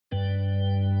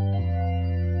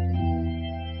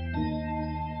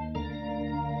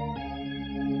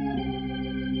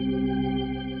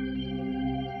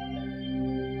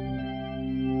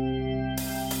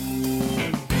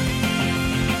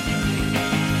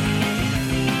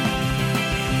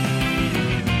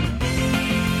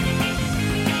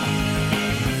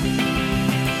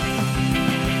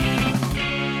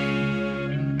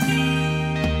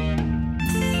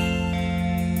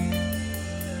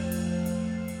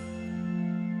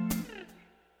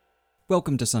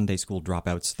Welcome to Sunday School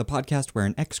Dropouts, the podcast where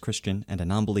an ex-Christian and a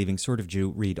non-believing sort of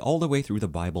Jew read all the way through the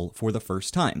Bible for the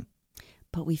first time.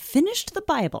 But we finished the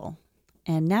Bible,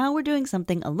 and now we're doing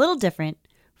something a little different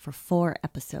for 4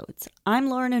 episodes. I'm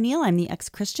Lauren O'Neill, I'm the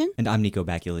ex-Christian. And I'm Nico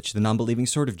Bakulich, the non-believing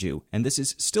sort of Jew, and this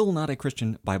is still not a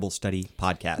Christian Bible study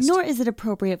podcast. Nor is it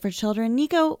appropriate for children.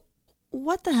 Nico,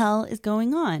 what the hell is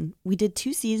going on? We did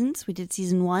 2 seasons. We did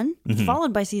season 1,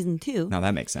 followed by season 2. Now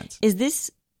that makes sense. Is this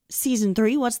season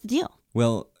 3? What's the deal?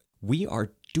 Well, we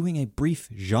are doing a brief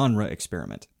genre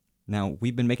experiment. Now,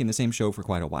 we've been making the same show for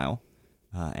quite a while,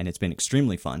 and it's been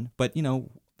extremely fun. But,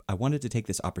 I wanted to take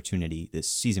this opportunity, this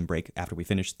season break, after we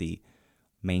finished the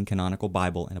main canonical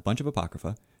Bible and a bunch of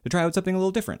Apocrypha, to try out something a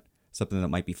little different. Something that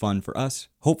might be fun for us,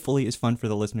 hopefully is fun for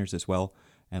the listeners as well,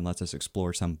 and lets us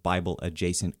explore some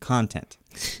Bible-adjacent content.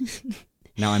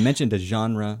 Now, I mentioned a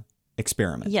genre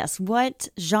experiment. Yes, what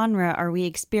genre are we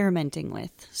experimenting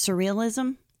with?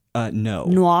 Surrealism? No.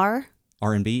 Noir?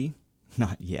 R&B?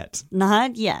 Not yet.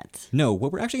 Not yet. No,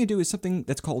 what we're actually going to do is something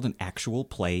that's called an actual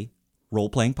play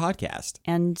role-playing podcast.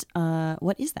 And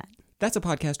what is that? That's a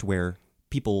podcast where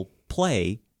people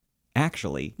play,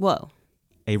 actually, Whoa.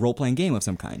 a role-playing game of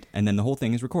some kind, and then the whole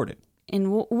thing is recorded.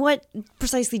 And what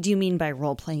precisely do you mean by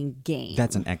role-playing game?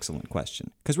 That's an excellent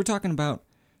question, because we're talking about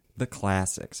the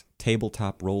classics,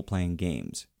 tabletop role-playing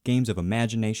games, games of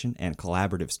imagination and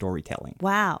collaborative storytelling.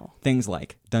 Wow. Things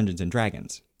like Dungeons &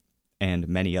 Dragons, and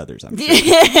many others, I'm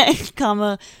sure.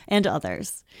 Comma, and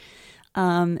others.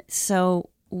 So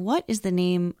what is the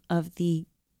name of the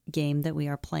game that we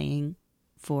are playing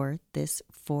for this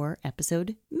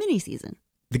 4-episode mini-season?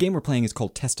 The game we're playing is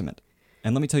called Testament,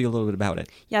 and let me tell you a little bit about it.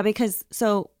 Yeah, because,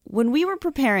 so, when we were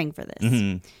preparing for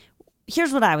this,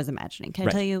 here's what I was imagining. Can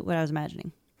I tell you what I was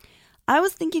imagining? I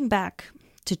was thinking back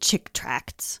to Chick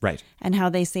Tracts. Right. And how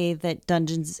they say that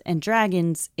Dungeons and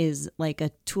Dragons is like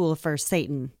a tool for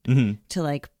Satan to,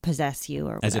 like, possess you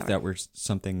or whatever. As if that were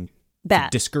something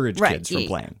bad to discourage kids from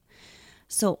playing.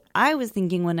 So I was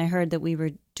thinking when I heard that we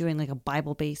were doing like a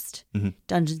Bible-based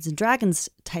Dungeons and Dragons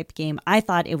type game, I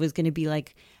thought it was going to be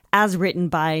like as written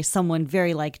by someone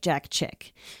very like Jack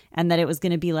Chick, and that it was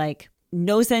going to be like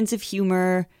no sense of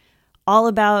humor, all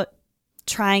about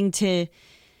trying to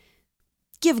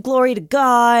give glory to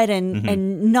God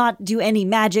and not do any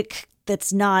magic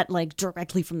that's not like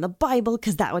directly from the Bible,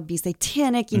 because that would be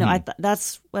satanic. I thought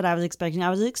that's what I was expecting. I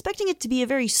was expecting it to be a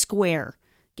very square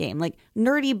game, like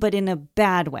nerdy, but in a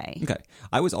bad way. Okay.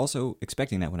 I was also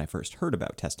expecting that when I first heard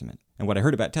about Testament. And what I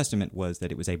heard about Testament was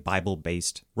that it was a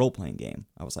Bible-based role-playing game.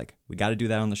 I was like, we got to do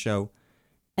that on the show.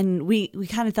 And we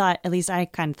kind of thought, at least I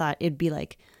kind of thought it'd be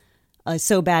like a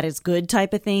so bad it's good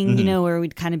type of thing, where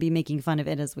we'd kind of be making fun of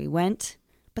it as we went.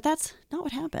 But that's not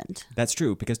what happened. That's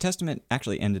true, because Testament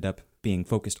actually ended up being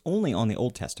focused only on the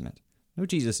Old Testament. No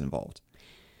Jesus involved.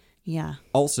 Yeah.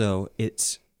 Also,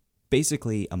 it's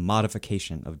basically a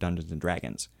modification of Dungeons &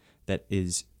 Dragons that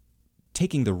is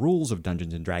taking the rules of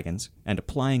Dungeons & Dragons and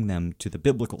applying them to the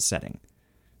biblical setting.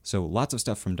 So lots of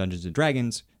stuff from Dungeons &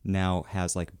 Dragons now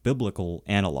has like biblical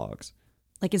analogs.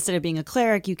 Like instead of being a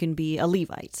cleric, you can be a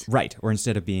Levite. Right. Or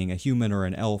instead of being a human or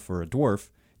an elf or a dwarf,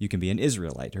 you can be an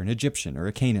Israelite or an Egyptian or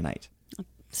a Canaanite.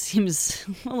 Seems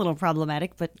a little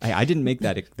problematic, but I didn't make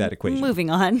that equation.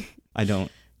 Moving on. I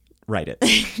don't write it.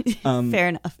 Fair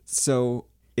enough. So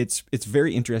it's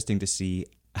very interesting to see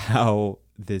how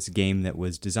this game that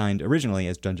was designed originally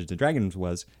as Dungeons & Dragons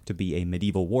was to be a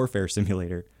medieval warfare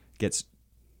simulator gets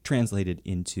translated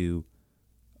into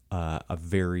a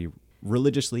very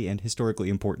religiously and historically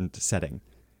important setting.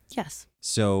 Yes.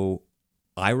 So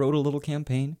I wrote a little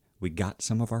campaign. We got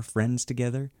some of our friends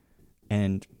together,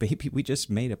 and baby, we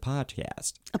just made a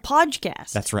podcast. A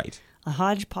podcast. That's right. A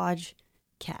hodgepodge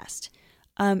cast.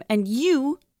 And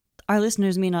you, our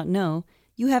listeners may not know,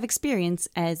 you have experience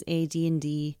as a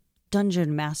D&D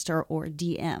dungeon master or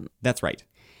DM. That's right.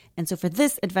 And so for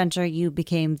this adventure, you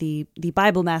became the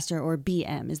Bible master or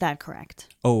BM. Is that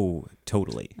correct? Oh,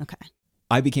 totally. Okay.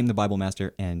 I became the Bible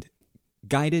master and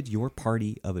guided your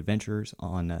party of adventurers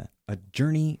on a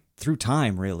journey through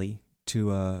time, really,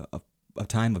 to a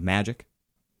time of magic,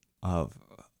 of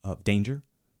danger,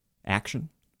 action,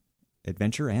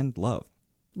 adventure, and love.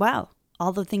 Wow.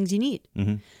 All the things you need.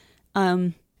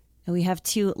 And we have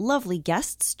 2 lovely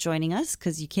guests joining us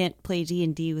because you can't play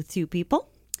D&D with 2 people.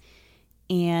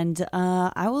 And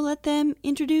I will let them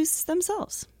introduce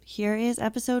themselves. Here is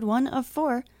episode 1 of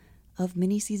 4 of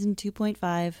mini season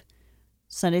 2.5,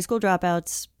 Sunday School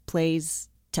Dropouts plays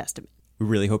Testament. We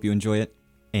really hope you enjoy it,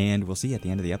 and we'll see you at the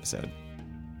end of the episode.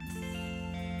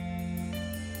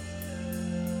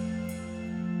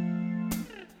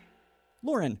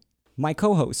 Lauren, my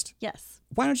co-host, Yes.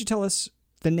 why don't you tell us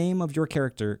the name of your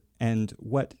character and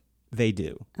what they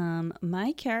do?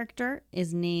 My character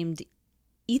is named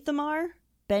Ithamar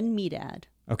Ben Medad.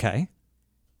 Okay.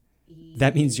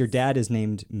 That means your dad is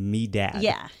named Me Dad.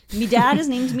 Yeah, me dad is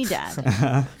named me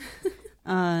dad.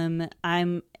 I'm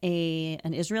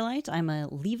an Israelite. I'm a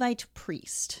Levite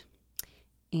priest,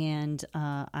 and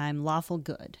I'm lawful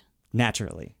good,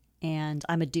 Naturally. and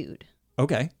I'm a dude.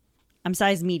 Okay. I'm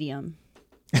size medium,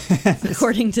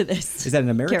 according to this. Is that an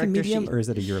American character medium sheet. or is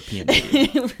it a European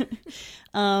medium?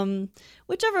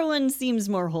 Whichever one seems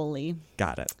more holy.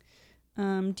 Got it.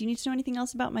 Do you need to know anything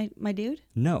else about my dude?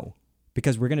 No,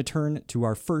 because we're going to turn to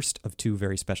our first of two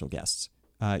very special guests.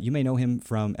 You may know him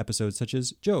from episodes such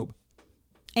as Job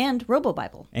And Robo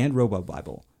Bible. and Robo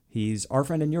Bible. He's our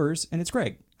friend and yours, and it's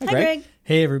Greg. Hi, Greg.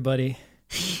 Hey, everybody.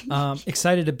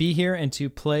 Excited to be here and to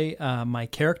play my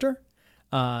character.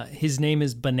 His name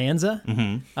is Bonanza.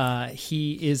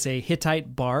 He is a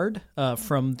Hittite bard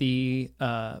from the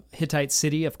Hittite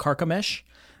city of Carchemish.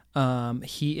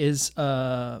 He is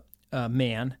a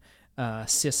man,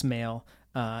 cis male.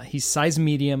 He's size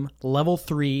medium, level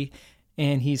 3,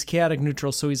 and he's chaotic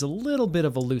neutral, so he's a little bit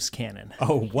of a loose cannon.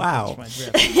 Oh, wow.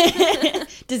 That's my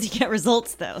drift. Does he get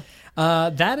results, though?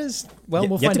 That is, well,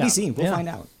 we'll Yet find to out. be seen. We'll Yeah. find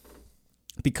out.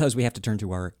 Because we have to turn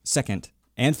to our second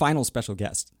and final special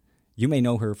guest. You may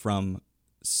know her from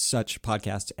such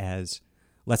podcasts as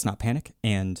Let's Not Panic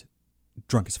and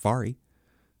Drunk Safari.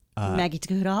 Maggie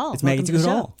Takuda Hall. It's Welcome Maggie to the Takuda show.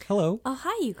 Hall. Hello. Oh,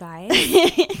 hi, you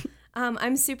guys.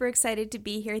 I'm super excited to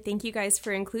be here. Thank you guys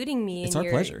for including me It's in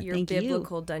our pleasure. your Thank you.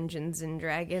 biblical Dungeons and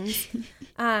Dragons.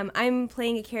 I'm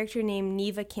playing a character named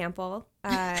Neva Campbell.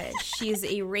 She's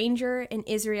a ranger, an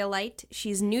Israelite.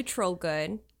 She's neutral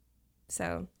good,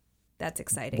 so that's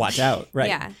exciting. Watch out. Right.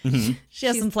 Yeah. She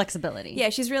has some flexibility. Yeah,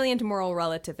 she's really into moral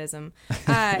relativism.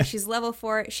 She's level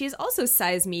 4. She's also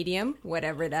size medium,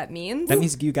 whatever that means. That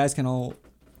means you guys can all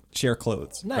share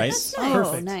clothes, Nice. right? Oh,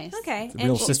 Perfect. nice. Okay. The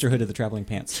real sisterhood of the traveling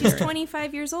pants. She's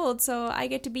 25 years old, so I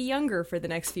get to be younger for the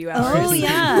next few hours. Oh,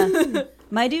 yeah.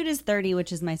 My dude is 30,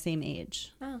 which is my same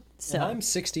age. Oh. So And I'm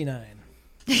 69.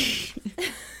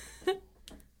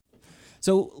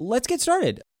 So let's get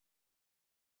started.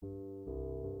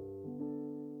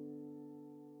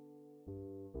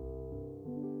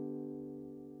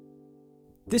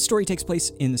 This story takes place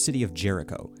in the city of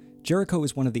Jericho. Jericho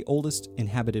is one of the oldest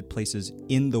inhabited places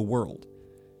in the world.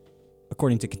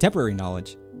 According to contemporary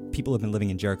knowledge, people have been living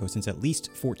in Jericho since at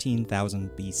least 14,000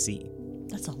 BC.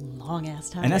 that's a long ass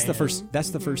time. And that's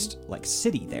the first like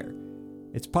city there.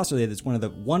 It's postulated that it's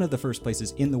one of the first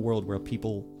places in the world where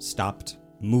people stopped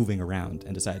moving around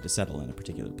and decided to settle in a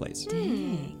particular place.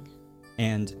 Dang.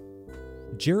 And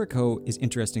Jericho is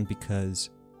interesting because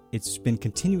it's been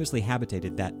continuously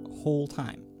habitated that whole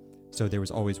time. So there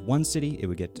was always one city, it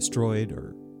would get destroyed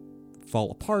or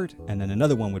fall apart, and then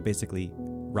another one would basically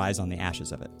rise on the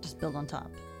ashes of it. Just build on top.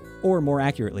 Or more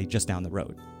accurately, just down the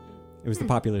road. It was the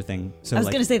popular thing. So I was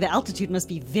like, going to say the altitude must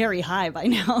be very high by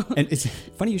now. and it's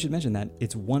funny you should mention that.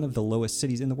 It's one of the lowest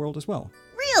cities in the world as well.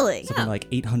 Really? Something like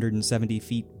 870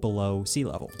 feet below sea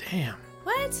level. Damn.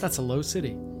 What? That's a low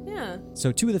city. Yeah.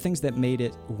 So two of the things that made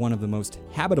it one of the most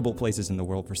habitable places in the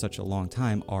world for such a long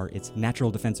time are its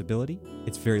natural defensibility.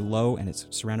 It's very low and it's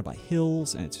surrounded by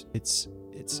hills and it's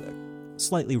a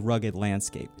slightly rugged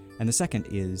landscape. And the second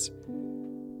is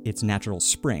its natural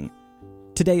spring.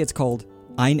 Today it's called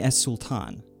Ain es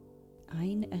Sultan,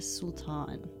 Ain es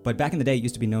Sultan. but back in the day it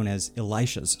used to be known as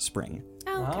Elisha's Spring.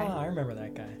 Oh, okay. Ah, I remember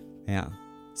that guy. Yeah.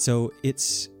 So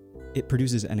it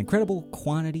produces an incredible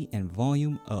quantity and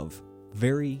volume of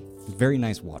very, very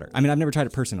nice water. I mean, I've never tried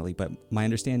it personally, but my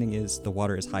understanding is the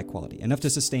water is high quality, enough to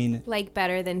sustain Like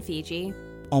better than Fiji.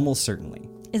 almost certainly.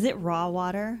 Is it raw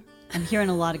water? I'm hearing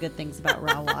a lot of good things about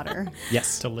raw water.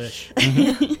 Yes. Delish.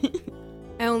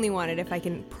 I only want it if I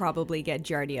can probably get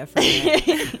Giardia from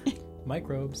it.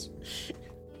 Microbes.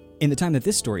 In the time that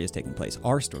this story is taking place,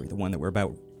 our story, the one that we're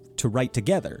about to write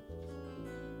together,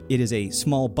 it is a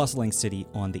small, bustling city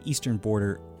on the eastern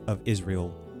border of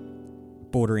Israel,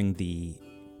 bordering the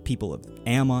people of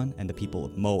Ammon and the people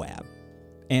of Moab.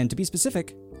 And to be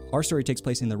specific, our story takes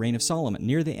place in the reign of Solomon,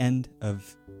 near the end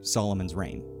of Solomon's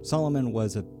reign. Solomon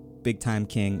was a big-time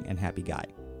king and happy guy.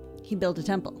 He built a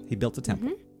temple. He built a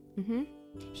temple.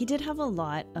 He did have a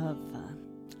lot of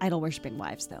idol worshipping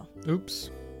wives, though. Oops.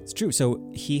 It's true.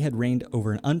 So he had reigned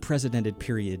over an unprecedented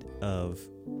period of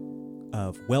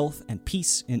wealth and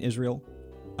peace in Israel,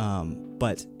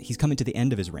 but he's coming to the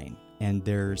end of his reign, and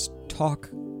there's talk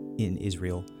in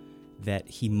Israel that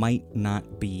he might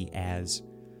not be as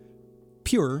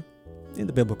pure, in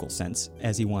the biblical sense,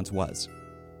 as he once was.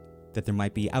 that there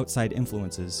might be outside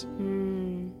influences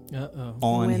Uh-oh.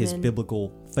 on his Women.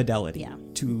 biblical fidelity Yeah.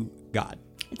 to God.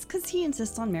 It's because he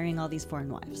insists on marrying all these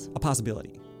foreign wives. A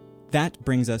possibility. That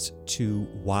brings us to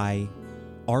why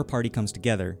our party comes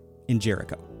together in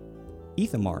Jericho.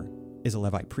 Ithamar is a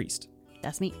Levite priest,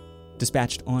 That's me.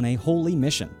 dispatched on a holy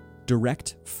mission,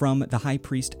 direct from the high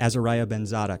priest Azariah ben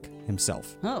Zadok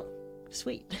himself. Oh,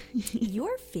 sweet.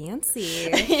 You're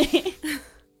fancy.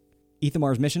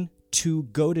 Ithamar's mission, to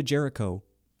go to Jericho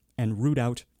and root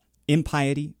out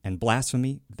impiety and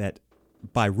blasphemy that,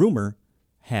 by rumor,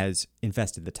 has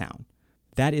infested the town.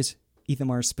 That is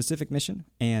Ithamar's specific mission,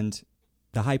 and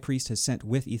the high priest has sent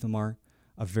with Ithamar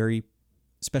a very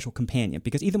special companion,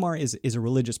 because Ithamar is a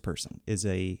religious person, is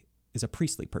a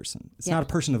priestly person. It's Yeah. not a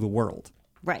person of the world.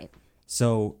 Right.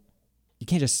 So you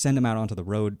can't just send him out onto the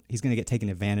road. He's going to get taken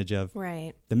advantage of.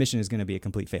 Right. The mission is going to be a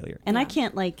complete failure. And I Yeah.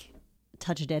 can't, like,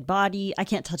 touch a dead body. I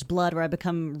can't touch blood or I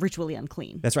become ritually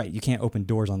unclean. That's right. You can't open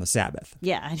doors on the Sabbath.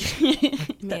 Yeah.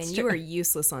 Man, you are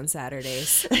useless on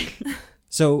Saturdays.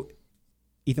 So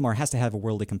Ithamar has to have a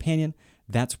worldly companion.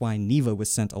 That's why Neva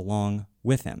was sent along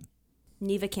with him.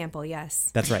 Neva Campbell,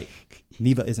 yes. That's right.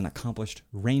 Neva is an accomplished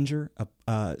ranger,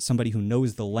 somebody who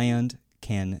knows the land,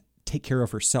 can take care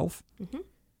of herself. Mm-hmm.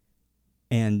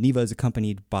 And Neva is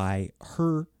accompanied by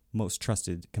her most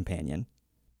trusted companion.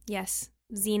 Yes.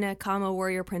 Xena, Kama,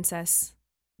 warrior princess,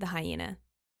 the hyena.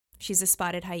 She's a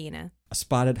spotted hyena. A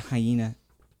spotted hyena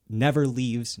never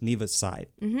leaves Neva's side.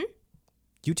 Mm-hmm.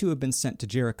 You two have been sent to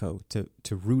Jericho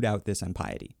to root out this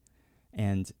impiety.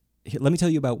 And let me tell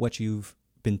you about what you've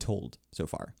been told so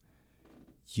far.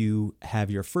 You have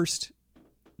your first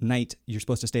night, you're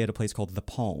supposed to stay at a place called The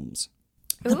Palms.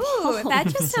 Ooh, that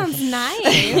just sounds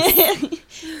nice.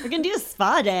 We're going to do a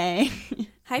spa day.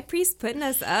 High priest putting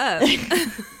us up.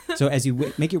 So as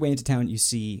you make your way into town, you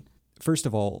see, first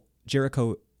of all,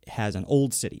 Jericho has an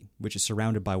old city, which is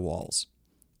surrounded by walls.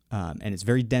 And it's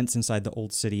very dense inside the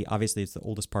old city. Obviously, it's the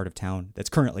oldest part of town that's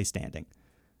currently standing.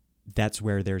 That's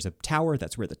where there's a tower.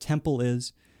 That's where the temple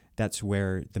is. That's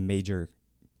where the major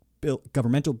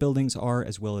governmental buildings are,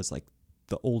 as well as like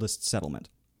the oldest settlement.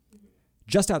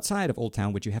 Just outside of Old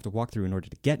Town, which you have to walk through in order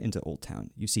to get into Old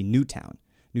Town, you see New Town.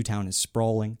 New Town is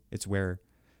sprawling. It's where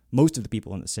most of the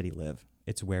people in the city live.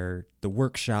 It's where the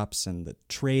workshops and the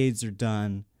trades are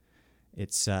done.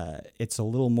 It's a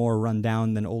little more run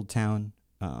down than Old Town.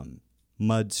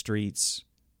 Mud streets.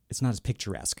 It's not as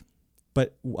picturesque.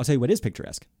 But I'll tell you what is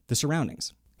picturesque. The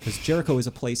surroundings. Because Jericho is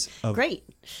a place of Great.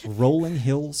 rolling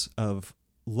hills, of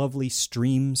lovely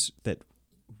streams that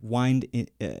wind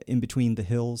in between the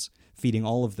hills, feeding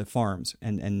all of the farms.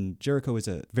 And Jericho is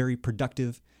a very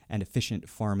productive and efficient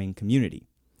farming community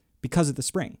because of the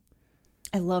spring.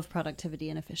 I love productivity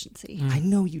and efficiency. I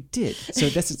know you did. So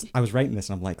I was writing this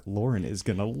and I'm like, Lauren is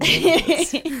going to love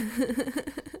this.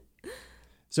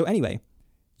 So anyway,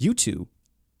 you two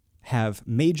have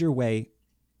made your way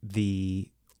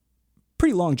the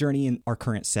pretty long journey in our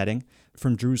current setting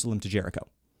from Jerusalem to Jericho.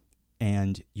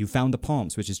 And you found the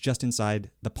Palms, which is just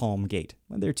inside the Palm Gate.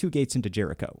 Well, there are 2 gates into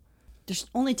Jericho. There's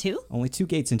only 2? Only 2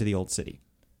 gates into the old city.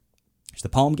 There's the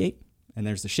Palm Gate and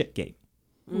there's the Shit Gate.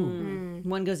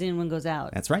 One goes in, one goes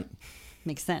out. That's right.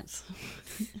 Makes sense.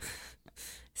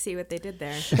 See what they did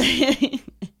there.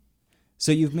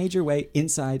 So you've made your way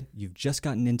inside. You've just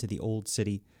gotten into the old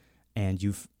city and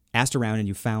you've asked around and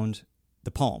you found the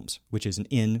Palms, which is an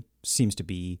inn, seems to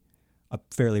be a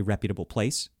fairly reputable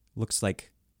place. Looks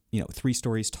like, 3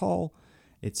 stories tall.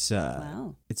 It's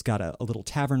Wow. It's got a little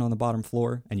tavern on the bottom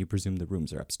floor, and you presume the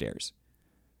rooms are upstairs.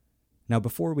 Now,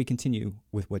 before we continue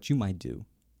with what you might do,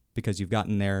 because you've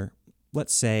gotten there,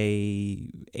 let's say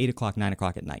 8 o'clock, 9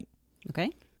 o'clock at night, Okay.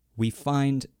 we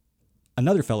find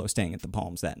another fellow staying at the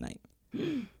Palms that night.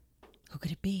 Who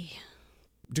could it be?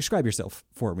 Describe yourself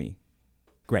for me,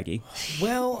 Greggy.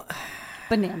 Well,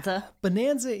 Bonanza.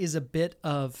 Bonanza is a bit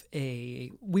of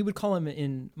we would call him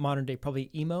in modern day probably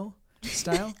emo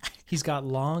style. He's got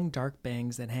long, dark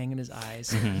bangs that hang in his eyes.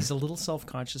 He's a little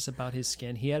self-conscious about his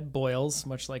skin. He had boils,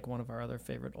 much like one of our other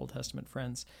favorite Old Testament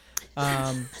friends.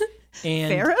 And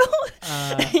Pharaoh?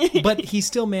 but he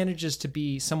still manages to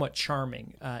be somewhat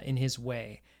charming in his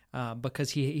way.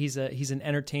 Because he's an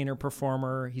entertainer,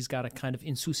 performer. He's got a kind of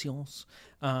insouciance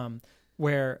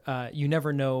where you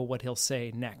never know what he'll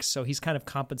say next. So he's kind of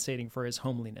compensating for his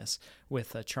homeliness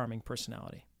with a charming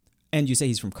personality. And you say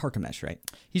he's from Carchemish, right?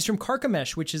 He's from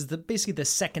Carchemish, which is basically the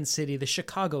second city, the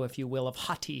Chicago, if you will, of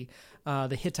Hatti,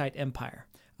 the Hittite Empire.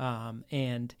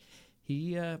 And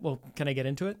he, can I get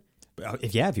into it?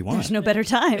 If you want. There's no better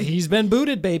time. He's been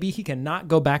booted, baby. He cannot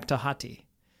go back to Hatti.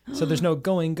 So there's no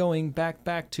going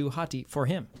back to Hatti for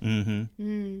him.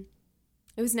 Mm-hmm.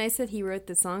 It was nice that he wrote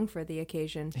the song for the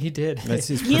occasion. He did. That's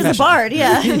his He is a profession. bard,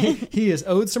 yeah. He is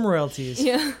owed some royalties.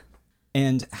 Yeah.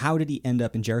 And how did he end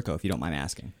up in Jericho, if you don't mind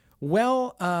asking?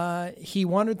 Well, he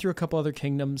wandered through a couple other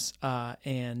kingdoms,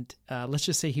 and let's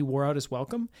just say he wore out his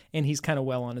welcome, and he's kind of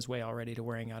well on his way already to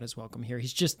wearing out his welcome here.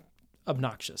 He's just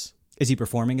obnoxious. Is he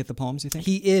performing at the Palms, you think?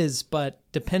 He is, but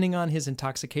depending on his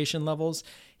intoxication levels,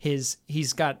 he's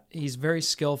very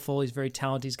skillful, he's very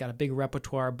talented, he's got a big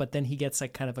repertoire, but then he gets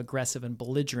like kind of aggressive and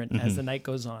belligerent as the night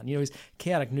goes on. You know, he's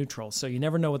chaotic neutral, so you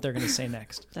never know what they're going to say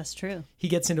next. That's true. He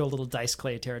gets into a little dice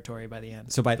clay territory by the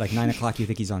end. So by like 9 o'clock, you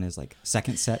think he's on his like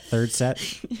second set, third set?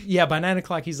 Yeah, by 9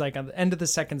 o'clock, he's like on the end of the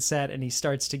second set, and he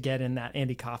starts to get in that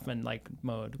Andy Kaufman like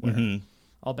mode where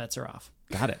all bets are off.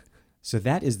 Got it. So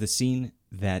that is the scene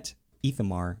that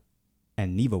Ithamar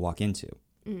and Neva walk into.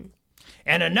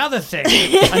 And another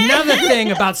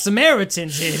thing about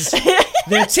Samaritans is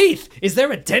their teeth. Is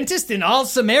there a dentist in all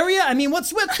Samaria? I mean,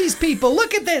 what's with these people?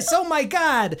 Look at this. Oh my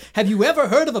God. Have you ever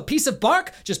heard of a piece of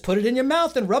bark? Just put it in your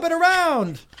mouth and rub it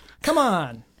around. Come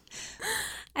on.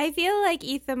 I feel like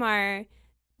Ithamar,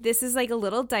 this is like a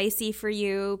little dicey for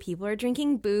you. People are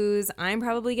drinking booze. I'm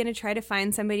probably going to try to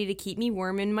find somebody to keep me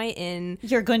warm in my inn.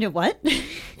 You're going to what?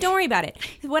 Don't worry about it.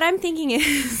 What I'm thinking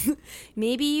is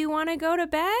maybe you want to go to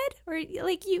bed, or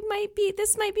like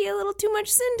this might be a little too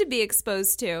much sin to be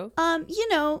exposed to. You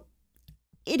know,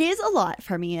 it is a lot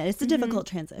for me. It's a difficult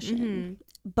transition.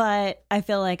 But I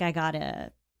feel like I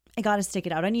gotta stick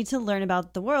it out. I need to learn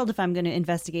about the world if I'm going to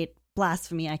investigate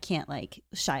blasphemy. I can't like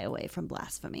shy away from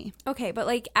blasphemy. Okay, but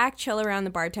like act chill around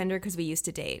the bartender because we used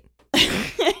to date.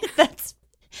 That's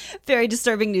very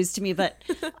disturbing news to me, but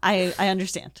I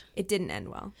understand. It didn't end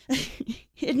well.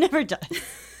 It never does.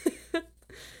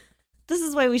 This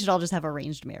is why we should all just have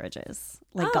arranged marriages,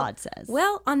 like God says.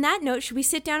 Well, on that note, should we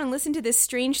sit down and listen to this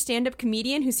strange stand-up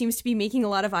comedian who seems to be making a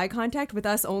lot of eye contact with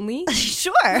us only?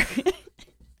 Sure.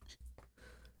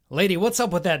 Lady, what's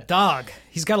up with that dog?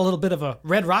 He's got a little bit of a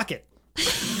red rocket.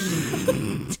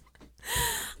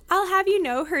 I'll have you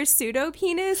know her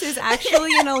pseudo-penis is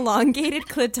actually an elongated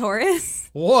clitoris.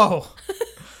 Whoa.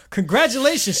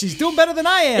 Congratulations. She's doing better than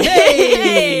I am.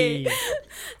 Hey!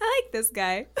 I like this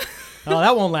guy. Oh,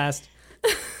 that won't last.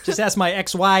 Just ask my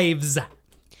ex-wives.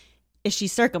 Is she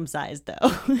circumcised,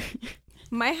 though?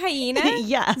 My hyena?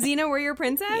 Yeah. Xena, warrior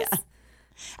princess? Yeah.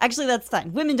 Actually, that's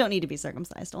fine. Women don't need to be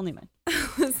circumcised. Only men.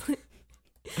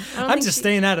 I'm just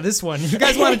staying out of this one. You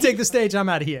guys want to take the stage? I'm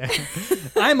out of here.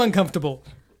 I'm uncomfortable.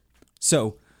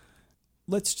 So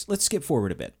let's skip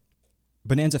forward a bit.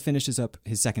 Bonanza finishes up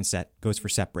his second set, goes for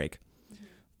set break.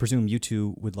 Presume you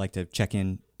two would like to check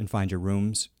in and find your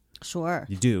rooms. Sure.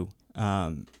 You do.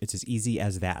 It's as easy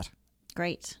as that.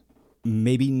 Great.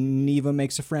 Maybe Neva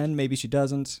makes a friend, maybe she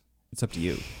doesn't. It's up to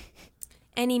you.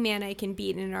 Any man I can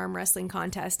beat in an arm wrestling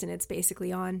contest, and it's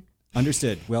basically on.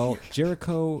 Understood. Well,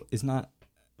 Jericho is not,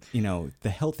 the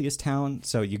healthiest town,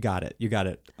 so you got it. You got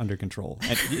it under control.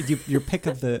 And your pick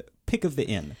of the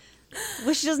inn.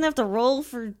 Well, she doesn't have to roll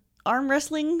for arm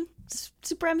wrestling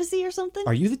supremacy or something?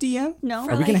 Are you the DM? No.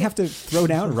 Are we going to have to throw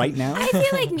down right now? I feel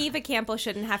like Neva Campbell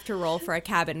shouldn't have to roll for a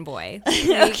cabin boy.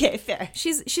 Okay, fair.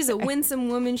 She's a winsome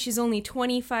woman. She's only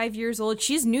 25 years old.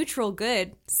 She's neutral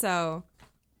good, so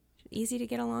easy to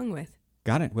get along with.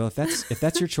 Got it. Well, if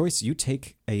that's your choice, you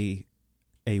take a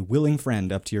willing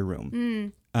friend up to your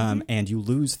room, and you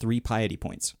lose 3 piety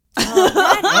points.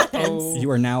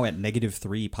 You are now at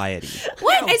 -3 piety.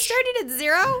 What? I started at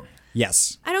 0?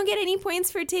 Yes. I don't get any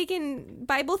points for taking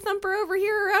Bible Thumper over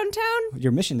here around town?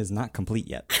 Your mission is not complete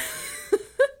yet.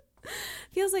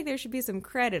 Feels like there should be some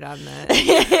credit on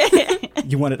that.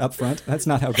 You want it up front? That's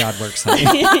not how God works,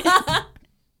 honey.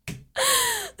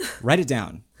 Write it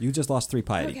down. You just lost 3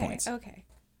 piety points. Okay.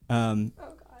 Oh,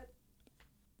 God.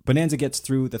 Bonanza gets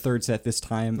through the third set this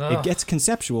time. Ugh. It gets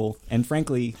conceptual, and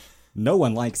frankly, no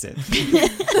one likes it.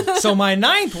 So my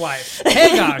 9th wife,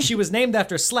 Hagar, she was named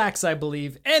after slacks, I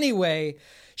believe. Anyway,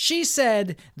 she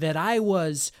said that I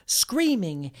was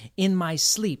screaming in my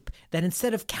sleep, that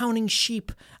instead of counting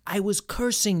sheep, I was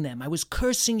cursing them. I was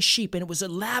cursing sheep, and it was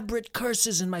elaborate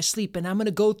curses in my sleep, and I'm going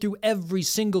to go through every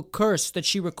single curse that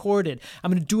she recorded. I'm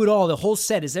going to do it all. The whole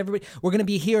set is everybody. We're going to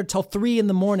be here until 3 a.m.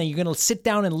 You're going to sit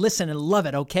down and listen and love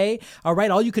it, okay? All right,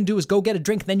 all you can do is go get a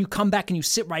drink, and then you come back and you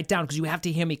sit right down because you have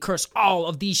to hear me curse all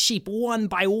of these sheep one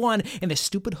by one, and their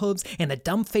stupid hooves, and their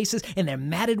dumb faces, and their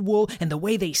matted wool, and the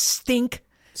way they stink.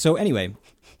 So anyway,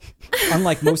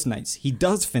 unlike most nights, he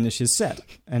does finish his set,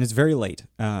 and it's very late.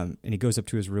 And he goes up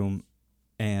to his room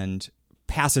and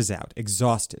passes out,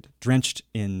 exhausted, drenched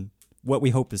in what we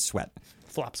hope is sweat.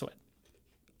 Flop sweat.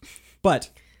 But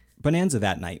Bonanza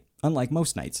that night, unlike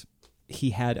most nights,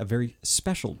 he had a very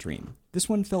special dream. This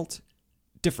one felt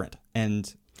different,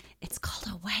 and It's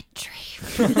called a wet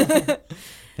dream.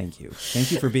 thank you.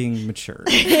 Thank you for being mature.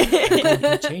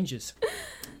 It changes.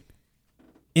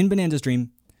 In Bonanza's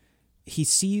dream, he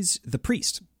sees the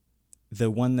priest,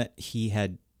 the one that he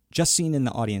had just seen in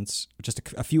the audience just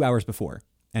a few hours before,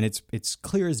 and it's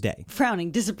clear as day.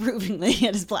 Frowning disapprovingly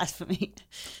at his blasphemy.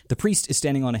 The priest is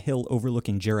standing on a hill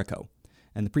overlooking Jericho,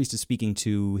 and the priest is speaking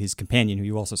to his companion, who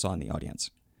you also saw in the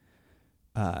audience.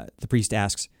 The priest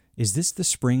asks, "Is this the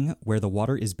spring where the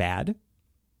water is bad?"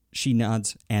 She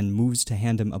nods and moves to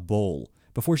hand him a bowl.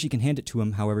 Before she can hand it to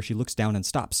him, however, she looks down and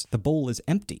stops. The bowl is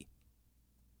empty.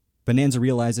 Bonanza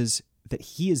realizes that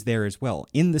he is there as well,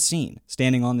 in the scene,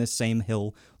 standing on this same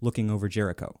hill, looking over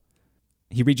Jericho.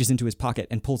 He reaches into his pocket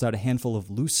and pulls out a handful of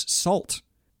loose salt.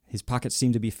 His pockets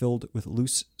seem to be filled with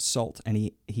loose salt, and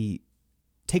he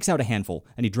takes out a handful,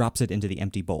 and he drops it into the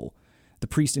empty bowl. The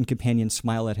priest and companion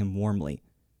smile at him warmly.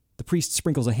 The priest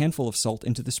sprinkles a handful of salt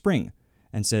into the spring,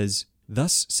 and says,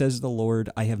 "Thus says the Lord,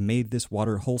 I have made this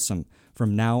water wholesome.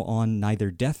 From now on neither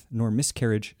death nor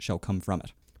miscarriage shall come from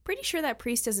it." Pretty sure that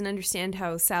priest doesn't understand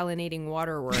how salinating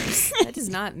water works. That does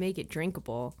not make it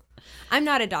drinkable. I'm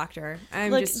not a doctor.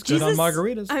 I'm Look, just Good on Jesus-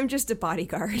 margaritas. I'm just a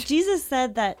bodyguard. Jesus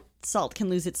said that salt can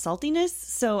lose its saltiness,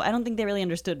 so I don't think they really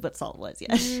understood what salt was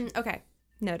yet. Okay,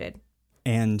 noted.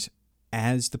 And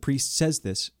as the priest says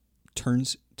this,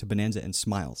 turns to Bonanza and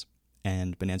smiles,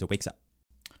 and Bonanza wakes up.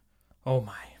 Oh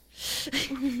my.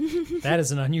 That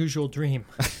is an unusual dream.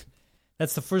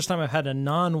 That's the first time I've had a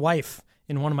non-wife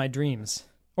in one of my dreams.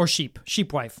 Or sheep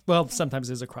wife. Well, sometimes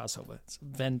there's a crossover. It's a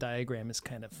Venn diagram is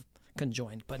kind of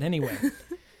conjoined. But anyway,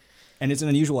 And it's an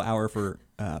unusual hour for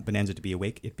Bonanza to be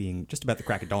awake, it being just about the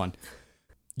crack of dawn.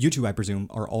 You two, I presume,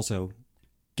 are also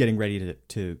getting ready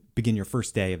to begin your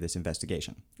first day of this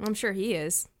investigation. I'm sure he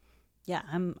is. Yeah,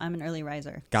 I'm an early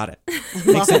riser. Got it. Makes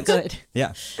Lawful sense. good.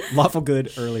 Yeah. Lawful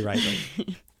good, early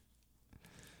rising.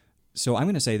 So I'm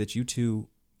going to say that you two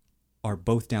are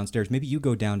both downstairs. Maybe you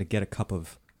go down to get a cup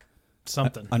of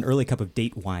something. an early cup of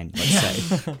date wine,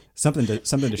 let's say. something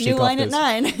to shake New off wine those.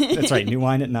 at 9. That's right, new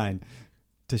wine at 9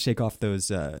 to shake off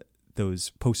those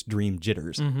post-dream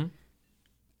jitters. Mm-hmm.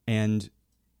 And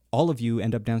all of you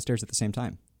end up downstairs at the same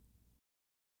time.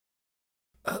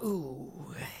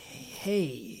 Oh,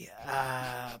 hey,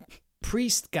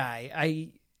 priest guy.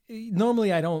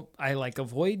 I like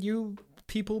avoid you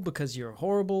people because you're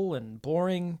horrible and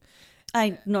boring.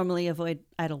 I normally avoid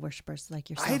idol worshippers like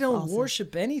yourself. I don't also.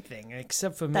 worship anything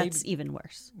except for maybe. That's even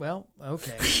worse. Well,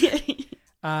 okay.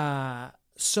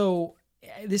 So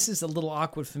this is a little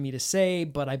awkward for me to say,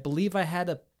 but I believe I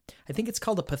think it's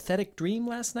called a pathetic dream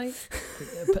last night.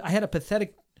 I had a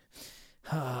pathetic,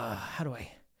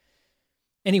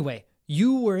 anyway,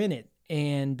 you were in it.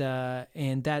 And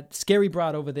that scary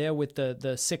broad over there with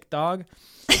the sick dog.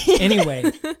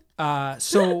 Anyway,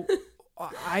 so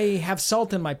I have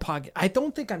salt in my pocket. I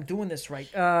don't think I'm doing this right.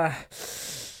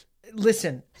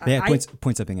 Listen. Yeah,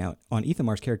 point something out. On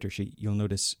Ethamar's character sheet, you'll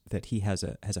notice that he has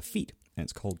a feat, and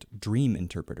it's called Dream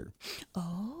Interpreter.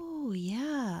 Oh,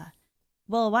 yeah.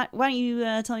 Well, why don't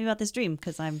you tell me about this dream?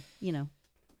 Because I'm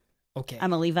Okay. a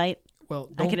Levite. Well,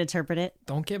 I can interpret it.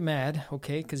 don't get mad,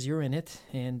 okay? Because you're in it,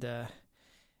 and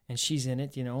she's in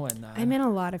it, and I'm in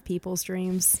a lot of people's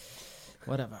dreams.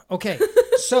 whatever. Okay,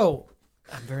 so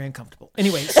I'm very uncomfortable.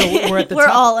 Anyway, so we're at the We're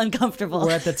top. all uncomfortable.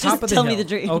 We're at the top Just of the tell hill. me the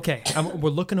dream. Okay, we're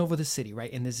looking over the city,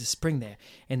 right? And there's a spring there.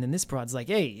 And then this broad's like,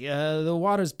 hey, the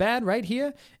water's bad right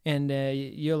here. And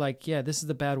you're like, yeah, this is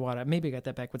the bad water. Maybe I got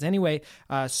that backwards. Anyway,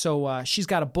 so she's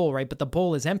got a bowl, right? But the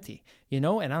bowl is empty, and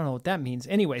I don't know what that means.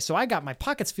 Anyway, so my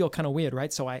pockets feel kind of weird,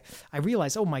 right? So I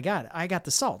realize, oh my God, I got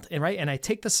the salt, and I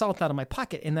take the salt out of my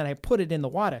pocket, and then I put it in the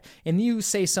water. And you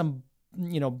say some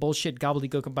bullshit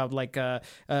gobbledygook about like,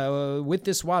 with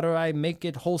this water, I make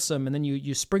it wholesome. And then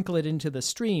you sprinkle it into the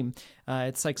stream.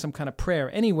 It's like some kind of prayer.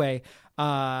 Anyway,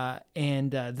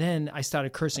 and then I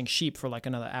started cursing sheep for like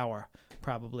another hour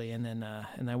probably. And then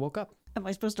I woke up. Am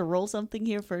I supposed to roll something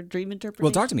here for dream interpretation?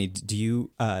 Well, talk to me. Do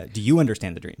you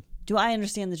understand the dream? Do I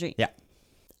understand the dream? Yeah.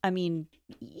 I mean,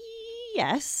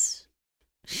 yes.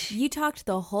 You talked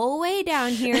the whole way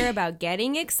down here about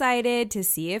getting excited to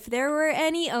see if there were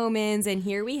any omens, and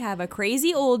here we have a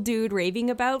crazy old dude raving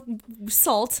about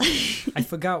salt. I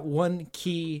forgot one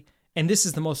key, and this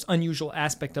is the most unusual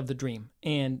aspect of the dream,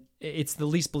 and it's the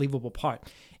least believable part.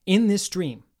 In this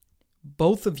dream,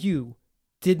 both of you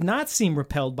did not seem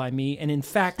repelled by me, and in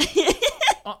fact,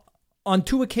 on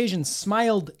 2 occasions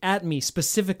smiled at me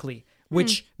specifically,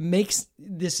 which makes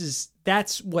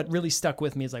that's what really stuck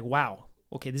with me. Is like, wow,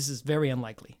 okay, this is very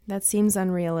unlikely. That seems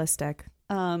unrealistic.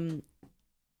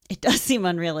 It does seem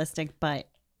unrealistic, but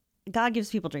God gives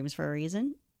people dreams for a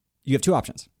reason. You have two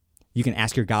options. You can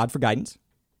ask your God for guidance,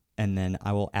 and then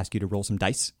I will ask you to roll some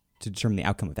dice to determine the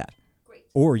outcome of that. Great.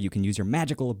 Or you can use your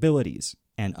magical abilities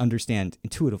and understand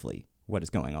intuitively what is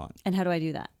going on And how do I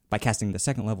do that? by casting the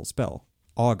second level spell,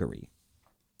 Augury.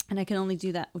 And I can only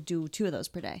do 2 of those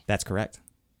per day. That's correct.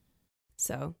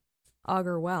 So,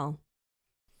 augur well.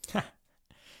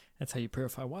 That's how you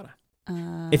purify water.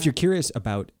 If you're curious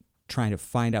about trying to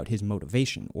find out his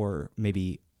motivation or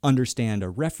maybe understand a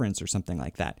reference or something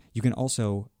like that, you can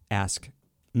also ask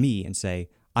me and say,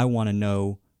 I want to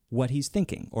know what he's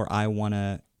thinking, or I want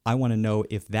to know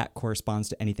if that corresponds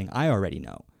to anything I already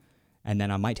know. And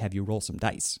then I might have you roll some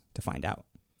dice to find out.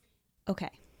 Okay.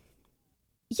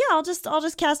 Yeah, I'll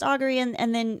just cast augury and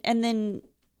then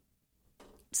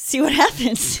see what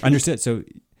happens. Understood. So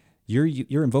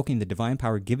you're invoking the divine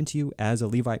power given to you as a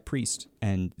Levite priest,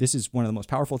 and this is one of the most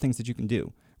powerful things that you can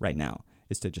do right now,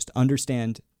 is to just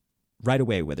understand right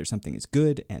away whether something is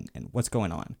good and what's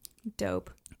going on. Dope.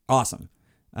 Awesome.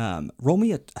 Roll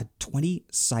me a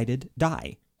 20-sided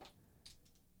die.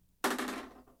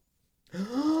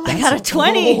 I got a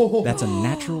 20. That's a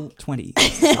natural 20.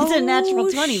 It's a natural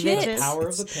 20, shit. bitches. Power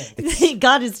of the pen.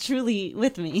 God is truly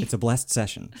with me. It's a blessed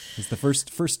session. It's the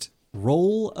first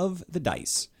roll of the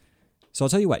dice. So I'll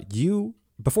tell you what, you,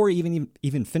 before you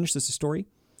even finished this story,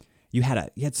 you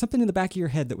had something in the back of your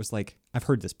head that was like, I've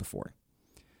heard this before.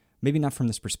 Maybe not from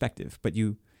this perspective, but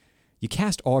you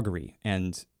cast augury,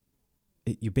 and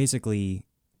you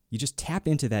just tap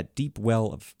into that deep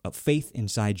well of faith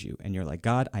inside you, and you're like,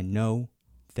 God, I know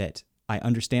that I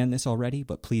understand this already,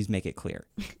 but please make it clear.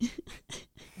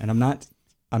 And I'm not,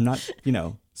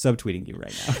 subtweeting you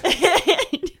right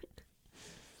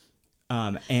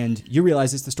now. And you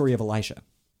realize it's the story of Elisha.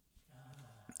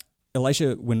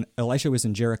 When Elisha was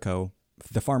in Jericho,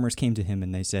 the farmers came to him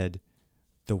and they said,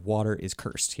 the water is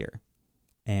cursed here.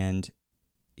 And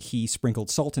he sprinkled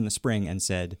salt in the spring and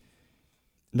said,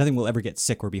 nothing will ever get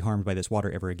sick or be harmed by this water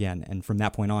ever again. And from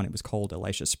that point on, it was called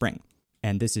Elisha's Spring.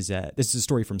 And this is a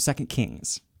story from 2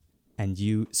 Kings. And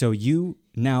you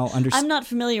now understand. I'm not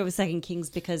familiar with 2 Kings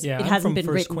because Yeah, it I'm hasn't from been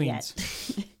First written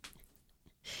Queens. yet.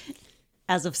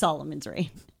 As of Solomon's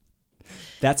reign.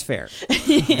 That's fair.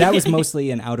 That was mostly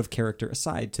an out-of-character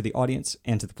aside to the audience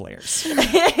and to the players.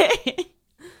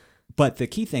 But the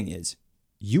key thing is,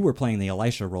 you were playing the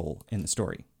Elisha role in the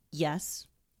story. Yes.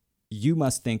 You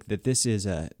must think that this is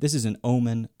an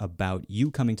omen about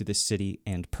you coming to this city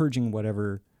and purging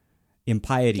whatever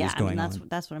impiety is going on.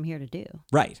 That's what I'm here to do.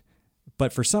 Right.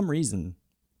 But for some reason,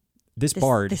 this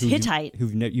bard, this who Hittite,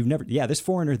 this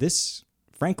foreigner, this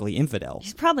frankly infidel,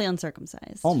 he's probably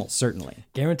uncircumcised. almost certainly,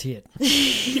 Guarantee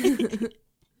it.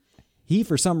 he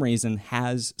for some reason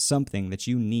has something that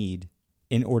you need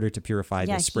in order to purify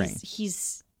this spring.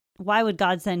 He's why would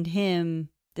God send him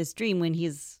this dream when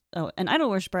he's an idol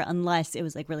worshiper unless it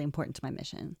was like really important to my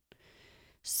mission?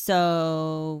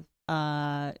 So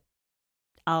I'll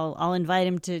invite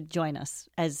him to join us,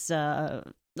 as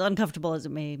uncomfortable as it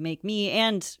may make me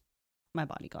and my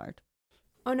bodyguard.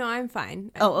 Oh, no, I'm fine.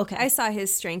 Oh, okay. I saw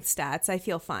his strength stats. I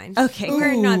feel fine. Okay,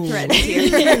 We're not threatened here.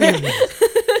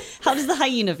 How does the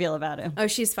hyena feel about him? Oh,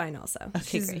 she's fine also. Okay,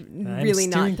 She's great. really I'm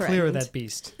not steering threatened. clear of that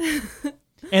beast.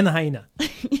 And the hyena.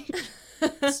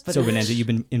 So, Bonanza, you've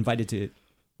been invited to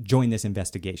join this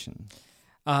investigation.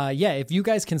 Yeah, if you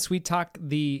guys can sweet talk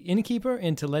the innkeeper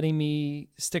into letting me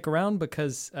stick around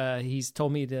because he's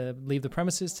told me to leave the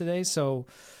premises today. So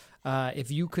if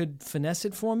you could finesse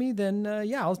it for me, then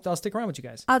I'll stick around with you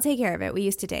guys. I'll take care of it. We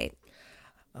used to date.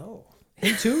 Oh,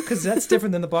 him too? Because that's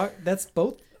different than the bar. That's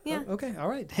both? Yeah. Oh, okay, all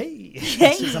right. Hey.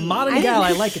 She's a modern gal.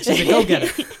 I like it. She's a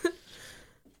go-getter.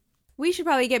 We should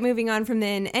probably get moving on from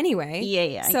then anyway.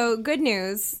 Yeah. So good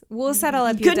news. We'll settle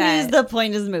up your Good news, debt. the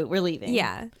point is moot. We're leaving.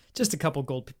 Yeah. Just a couple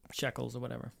gold shekels or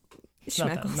whatever.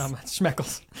 Schmeckles. Not much.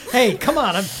 Schmeckles. Hey, come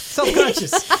on. I'm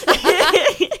self-conscious.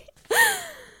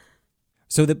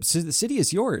 So the city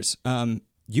is yours.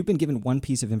 You've been given one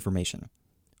piece of information,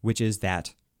 which is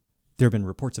that there have been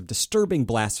reports of disturbing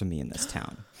blasphemy in this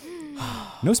town.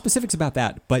 No specifics about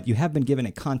that, but you have been given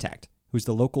a contact who's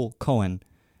the local Kohen,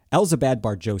 Elzabad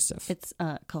Bar Joseph. It's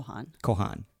Kohan.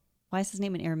 Kohan. Why is his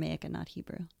name in Aramaic and not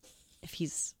Hebrew? If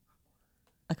he's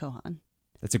a Kohan.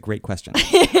 That's a great question.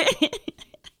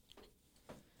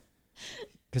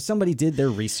 Because somebody did their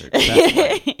research. That's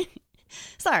why.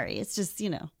 Sorry, it's just,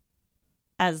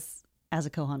 as a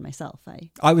Kohan myself, I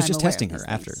was I'm just aware of testing her these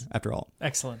things. after all.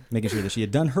 Excellent. Making sure that she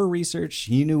had done her research.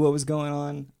 She knew what was going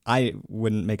on. I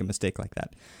wouldn't make a mistake like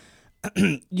that.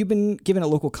 You've been given a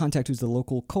local contact who's the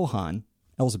local Kohan,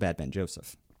 Elzabad Ben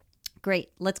Joseph.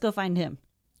 Great. Let's go find him.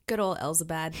 Good old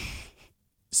Elzabad.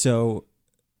 So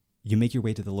you make your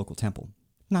way to the local temple.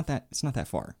 It's not that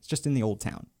far. It's just in the old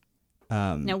town.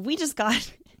 Now we just got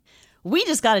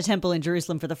a temple in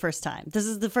Jerusalem for the first time. This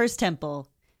is the first temple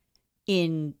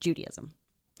in Judaism.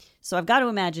 So I've got to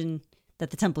imagine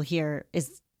that the temple here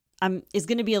is going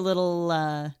to be a little.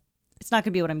 It's not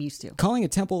going to be what I'm used to. Calling a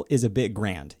temple is a bit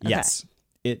grand. Okay. Yes,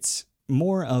 it's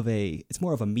more of a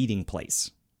meeting place.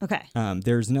 Okay,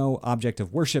 There's no object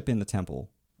of worship in the temple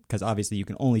because obviously you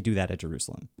can only do that at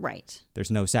Jerusalem. right. There's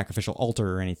no sacrificial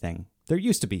altar or anything. There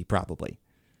used to be, probably,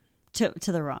 To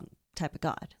the wrong type of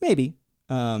god. maybe,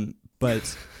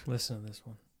 but Listen to this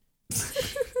one.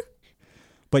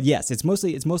 but yes, it's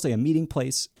mostly a meeting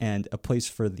place and a place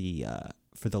for the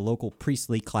local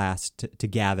priestly class to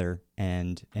gather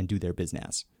and do their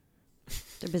business.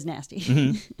 They're biz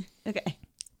nasty. Okay.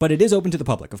 But it is open to the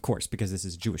public, of course, because this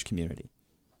is a Jewish community.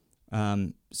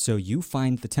 So you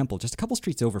find the temple just a couple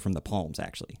streets over from the Palms,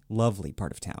 actually. Lovely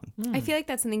part of town. I feel like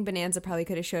that's something Bonanza probably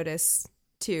could have showed us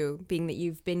too, being that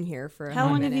you've been here for a How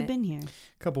long have you minute. been here?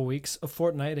 Couple weeks, a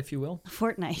fortnight, if you will. A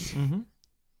fortnight.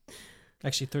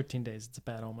 Actually, 13 days. It's a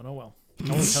bad omen. Oh well.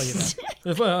 I won't tell you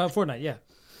that. Fortnight, yeah.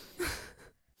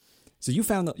 So you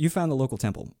found the local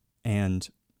temple, and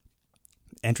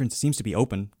entrance seems to be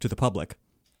open to the public.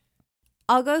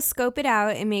 I'll go scope it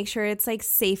out and make sure it's like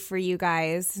safe for you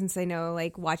guys, since I know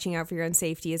like watching out for your own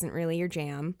safety isn't really your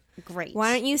jam. Great.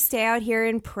 Why don't you stay out here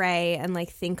and pray and like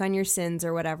think on your sins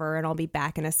or whatever, and I'll be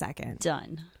back in a second.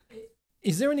 Done.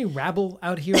 Is there any rabble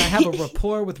out here? I have a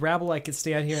rapport with rabble. I could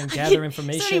stay out here and gather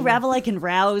information. Is there any rabble I can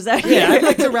rouse out Yeah, here? I'd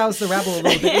like to rouse the rabble a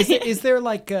little bit. Is there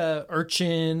like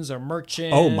urchins or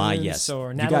merchants? Oh my, yes. Or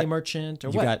You Natalie got- Merchant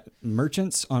or You what? got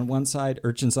merchants on one side,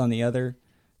 urchins on the other,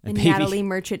 And baby, Natalie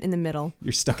Merchant in the middle.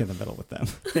 you're stuck in the middle with them.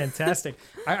 Fantastic.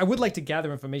 I would like to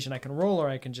gather information. I can roll or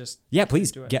I can just... Yeah,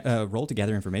 please do it. roll to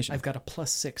gather information. I've got a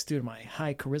 +6 due to my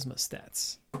high charisma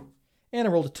stats. And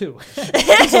I rolled a 2. So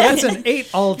that's an 8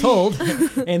 all told.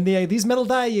 And these metal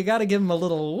die, you got to give them a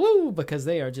little woo because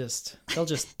they'll just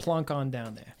plonk on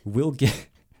down there. We'll get.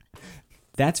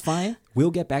 That's fine.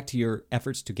 We'll get back to your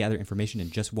efforts to gather information in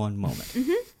just one moment.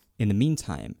 In the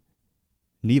meantime,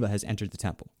 Neva has entered the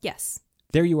temple. Yes.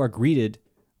 There you are greeted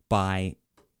by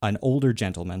an older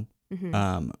gentleman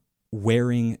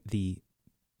wearing the...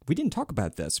 We didn't talk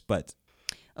about this, but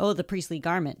Oh, the priestly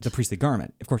garment. the priestly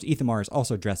garment. Of course, Ethamar is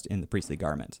also dressed in the priestly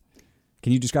garment.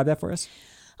 Can you describe that for us?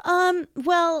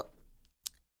 Well,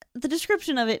 the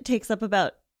description of it takes up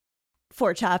about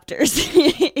 4 chapters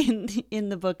in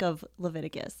the book of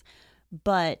Leviticus.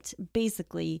 But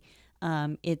basically,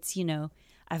 it's,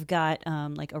 I've got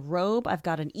like a robe, I've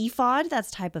got an ephod,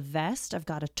 that's type of vest, I've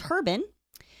got a turban.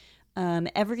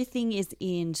 Everything is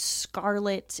in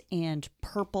scarlet and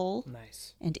purple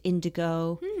Nice. and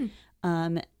indigo.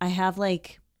 I have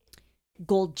like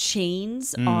gold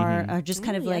chains are just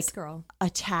kind of yes, like girl.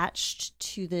 attached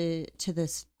to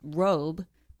this robe,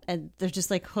 and they're just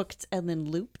like hooked and then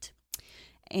looped.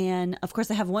 And of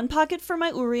course, I have one pocket for my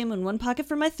Urim and one pocket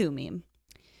for my Thummim.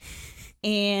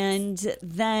 And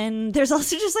then there's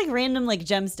also just like random like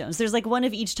gemstones. There's like one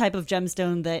of each type of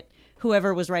gemstone that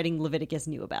whoever was writing Leviticus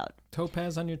knew about.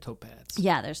 Topaz on your topads.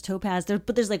 Yeah, there's topaz,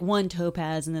 but there's like one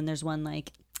topaz, and then there's one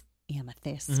like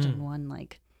amethyst and one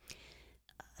like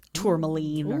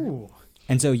tourmaline. Ooh.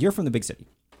 And so you're from the big city.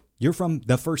 You're from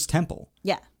the first temple.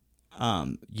 Yeah.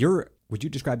 Would you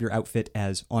describe your outfit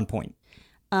as on point?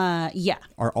 Yeah.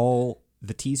 Are all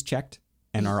the T's checked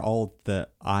and are all the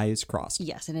I's crossed?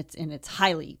 Yes, and it's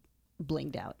highly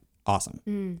blinged out.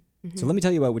 Awesome. So let me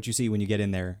tell you about what you see when you get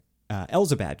in there.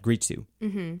 Elzabad greets you,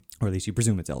 or at least you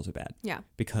presume it's Elzabad. Yeah.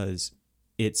 Because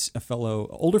it's a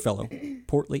older fellow,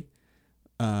 portly,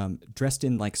 dressed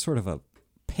in like sort of a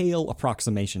pale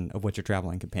approximation of what your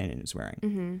traveling companion is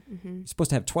wearing. You're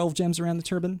supposed to have 12 gems around the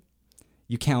turban.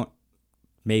 You count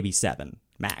maybe 7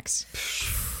 max.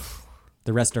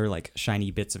 The rest are like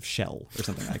shiny bits of shell or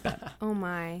something like that. Oh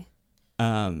my.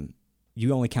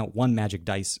 You only count 1 magic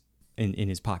dice in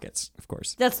his pockets, of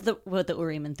course. That's what the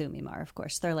Urim and Thummim are, of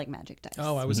course. They're like magic dice.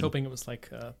 Oh, I was hoping it was like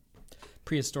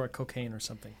prehistoric cocaine or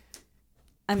something.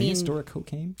 I mean, Prehistoric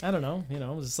cocaine? I don't know.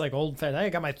 It's just like old fat. Hey, I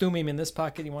got my Thummim in this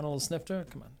pocket. You want a little snifter?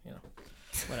 Come on,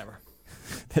 whatever.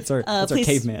 That's our please-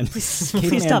 caveman. please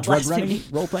Caveman stop drug blaspheming. running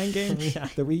role-playing game Yeah.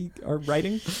 that we are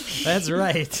writing. That's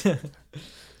right.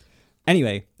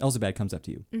 Anyway, Elzabad comes up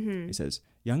to you. He says,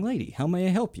 "Young lady, how may I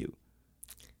help you?"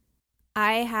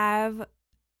 I have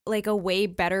like a way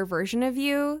better version of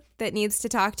you that needs to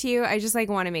talk to you. I just like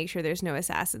want to make sure there's no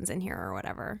assassins in here or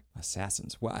whatever.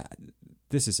 Assassins. Well,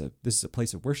 this is a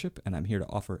place of worship, and I'm here to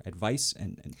offer advice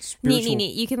and spiritual.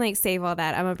 Neat. You can like save all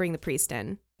that. I'm gonna bring the priest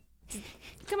in.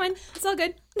 Come on, it's all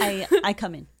good. I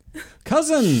come in.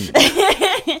 Cousin!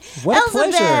 What a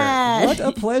pleasure! Elizabeth! What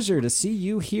a pleasure to see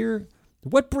you here.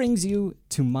 What brings you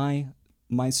to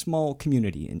my small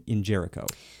community in Jericho?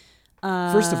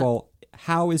 First of all,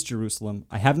 how is Jerusalem?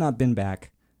 I have not been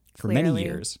back for many Clearly.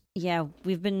 years. Yeah,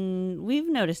 we've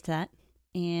noticed that,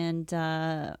 and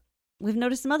we've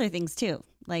noticed some other things too.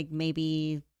 Like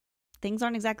maybe things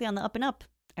aren't exactly on the up and up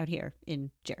out here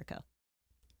in Jericho.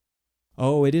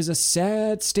 Oh, it is a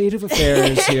sad state of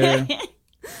affairs here.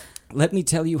 Let me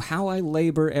tell you how I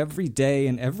labor every day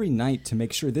and every night to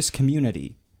make sure this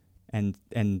community and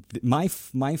my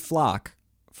flock,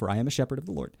 for I am a shepherd of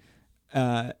the Lord,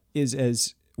 is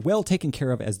as well taken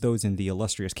care of as those in the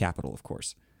illustrious capital, of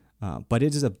course. But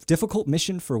it is a difficult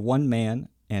mission for one man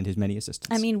and his many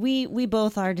assistants. I mean, we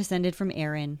both are descended from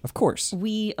Aaron. Of course.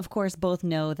 We, of course, both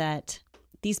know that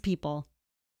these people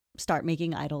start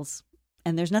making idols,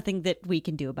 and there's nothing that we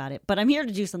can do about it. But I'm here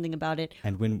to do something about it.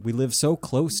 And when we live so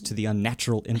close to the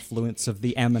unnatural influence of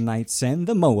the Ammonites and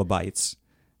the Moabites.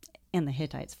 And the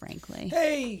Hittites, frankly.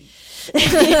 Hey!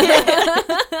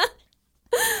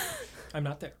 I'm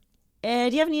not there. Do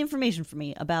you have any information for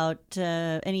me about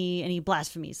any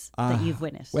blasphemies that you've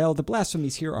witnessed? Well, the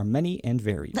blasphemies here are many and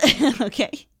varied.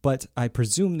 Okay. But I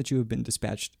presume that you have been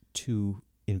dispatched to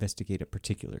investigate a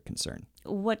particular concern.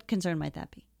 What concern might that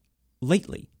be?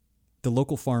 Lately, the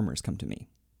local farmers come to me.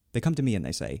 They come to me and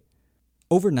they say,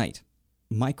 overnight,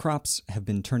 my crops have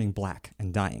been turning black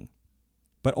and dying,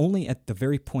 but only at the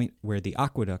very point where the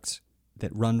aqueducts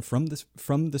that run from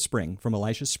the spring, from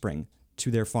Elisha's spring,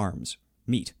 to their farms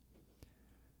meet.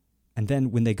 And then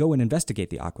when they go and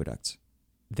investigate the aqueducts,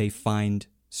 they find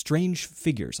strange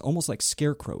figures, almost like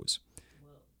scarecrows,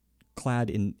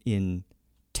 clad in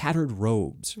tattered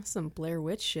robes. Some Blair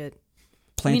Witch shit.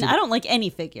 Planted. I mean, I don't like any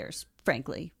figures,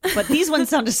 frankly, but these ones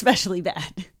sound especially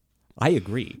bad. I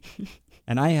agree.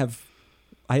 And I have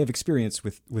experience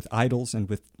with idols and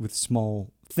with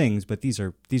small things, but these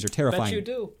are terrifying Bet you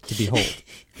do. to behold.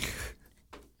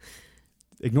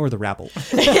 Ignore the rabble.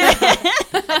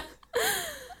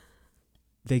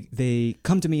 They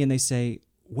come to me and they say,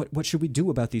 what should we do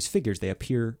about these figures? They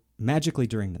appear magically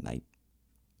during the night,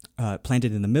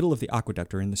 planted in the middle of the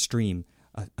aqueduct or in the stream,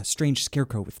 a strange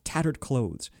scarecrow with tattered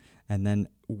clothes. And then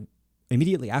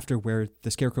immediately after where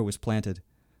the scarecrow was planted,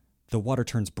 the water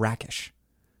turns brackish.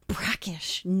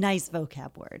 Brackish. Nice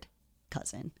vocab word,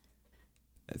 cousin.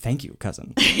 Thank you,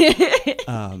 cousin.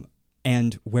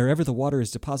 And wherever the water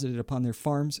is deposited upon their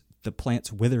farms, the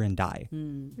plants wither and die.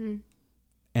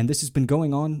 And this has been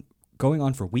going on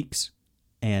for weeks,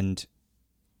 and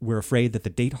we're afraid that the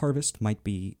date harvest might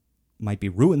be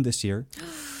ruined this year.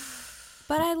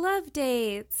 But I love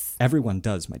dates. Everyone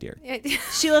does, my dear.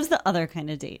 She loves the other kind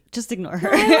of date. Just ignore her.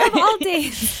 I love all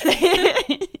dates.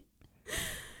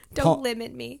 Don't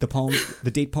limit me.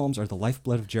 The date palms are the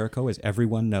lifeblood of Jericho, as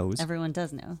everyone knows. Everyone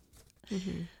does know.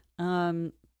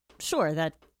 Sure,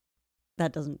 that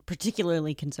doesn't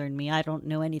particularly concern me. I don't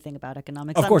know anything about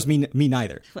economics. Of course, me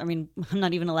neither. I mean, I'm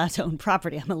not even allowed to own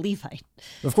property. I'm a Levite.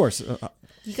 Of course.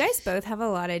 You guys both have a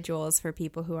lot of jewels for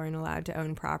people who aren't allowed to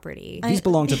own property. These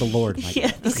belong to the Lord, my Yeah,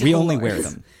 dear. these We are only Lord's. wear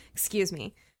them. Excuse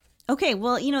me. Okay,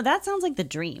 well, that sounds like the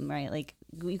dream, right? Like,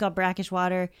 we got brackish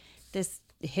water. This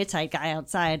Hittite guy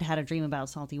outside had a dream about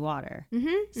salty water.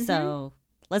 So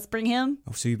let's bring him.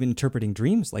 Oh, so you've been interpreting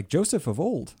dreams like Joseph of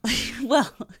old.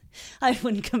 Well, I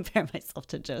wouldn't compare myself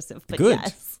to Joseph, but Good.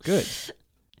 yes. Good.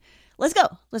 Let's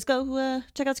go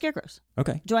check out scarecrows.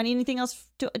 Okay. Do I need anything else?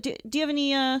 Do you have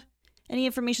any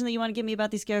information that you want to give me about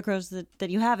these scarecrows that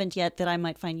you haven't yet that I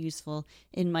might find useful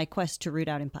in my quest to root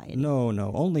out impiety? No.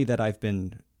 Only that I've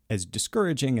been as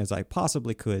discouraging as I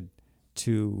possibly could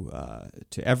to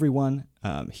everyone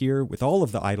here with all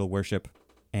of the idol worship,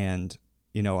 and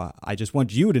I just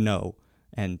want you to know,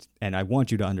 and I want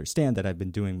you to understand that I've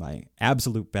been doing my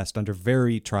absolute best under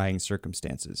very trying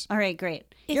circumstances. All right,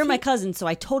 great. You're my cousin, so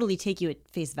I totally take you at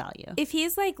face value. If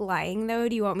he's lying though,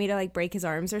 do you want me to break his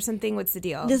arms or something? What's the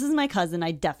deal? This is my cousin.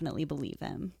 I definitely believe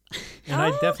him. And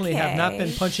I definitely have not been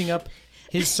Okay. punching up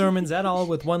his sermons at all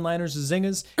with one-liners or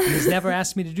zingers. And he's never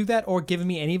asked me to do that or given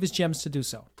me any of his gems to do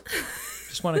so.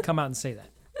 Just want to come out and say that.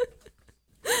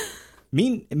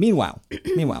 Meanwhile,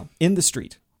 in the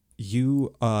street,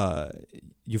 you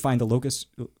find the locust.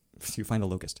 You find a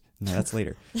locust. No, that's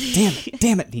later.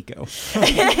 Damn it, Nico.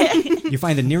 You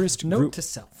find the nearest Note group. to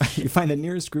self. You find the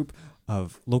nearest group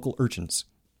of local urchins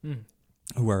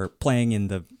who are playing in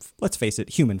the, let's face it,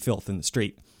 human filth in the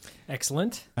street,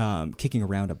 Excellent. kicking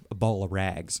around a ball of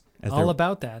rags All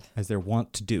about that. as they're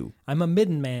wont to do. I'm a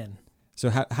midden man. So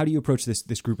how do you approach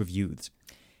this group of youths?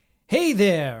 Hey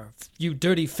there, you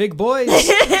dirty fig boys.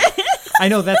 I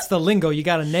know that's the lingo. You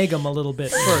got to nag them a little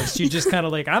bit first. You just kind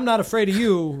of like, I'm not afraid of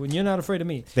you, and you're not afraid of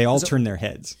me. They all turn their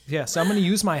heads. Yeah, so I'm going to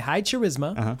use my high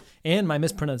charisma and my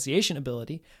mispronunciation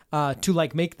ability to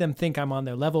like make them think I'm on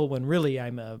their level when really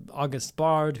I'm a August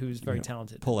Bard who's very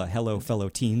talented. Pull a hello, fellow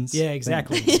teens. Yeah,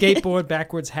 exactly. Skateboard,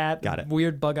 backwards hat, Got it.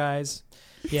 weird bug eyes.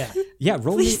 Yeah. Yeah,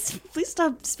 roll me. Please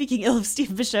stop speaking ill of Steve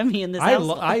Buscemi in this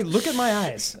house. I look at my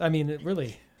eyes. I mean,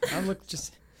 really. I look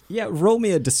just... Yeah, roll me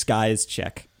a disguise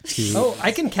check. Oh,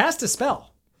 I can cast a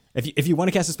spell. If you want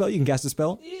to cast a spell, you can cast a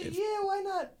spell. Yeah, why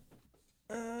not?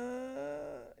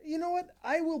 You know what?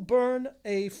 I will burn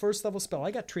a first level spell.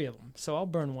 I got 3 of them, so I'll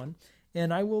burn one.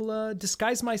 And I will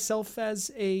disguise myself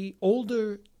as a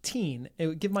older teen. I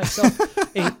would give myself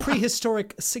a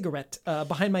prehistoric cigarette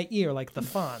behind my ear like the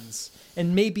Fonz.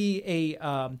 And maybe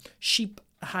a sheep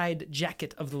hide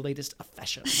jacket of the latest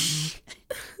fashion.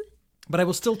 But I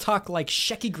will still talk like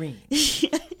Shecky Green.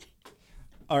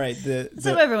 All right,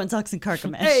 So everyone talks in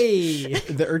Carcamesh. Hey!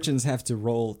 the urchins have to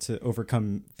roll to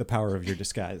overcome the power of your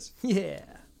disguise. Yeah.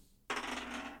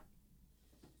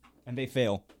 And they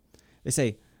fail. They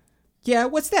say, yeah,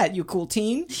 what's that, you cool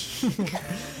teen?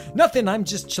 Nothing, I'm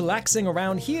just chillaxing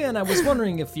around here, and I was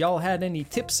wondering if y'all had any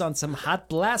tips on some hot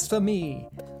blasphemy.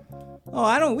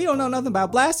 Oh, we don't know nothing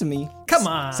about blasphemy. Come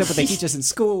on. Except what they teach us in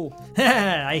school.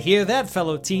 I hear that,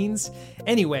 fellow teens.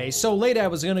 Anyway, so later I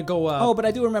was gonna go, Oh, but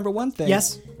I do remember one thing.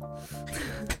 Yes?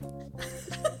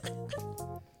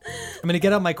 I'm gonna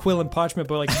get out my quill and parchment,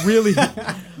 but like really,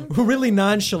 really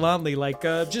nonchalantly, like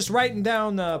just writing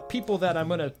down people that I'm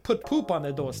gonna put poop on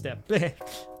their doorstep.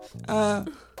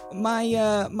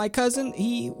 My cousin,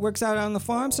 he works out on the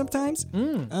farm sometimes.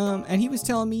 And he was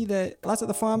telling me that lots of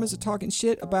the farmers are talking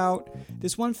shit about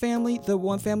this one family, the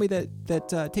one family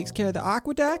that takes care of the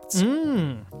aqueducts.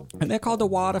 And they're called the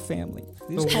Water family.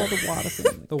 They're just called the Water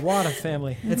family. The Water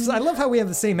family. I love how we have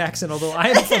the same accent, although I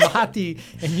am from Hati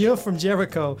and you're from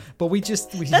Jericho, but we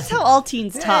That's how all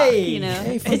teens talk, Hey! you know?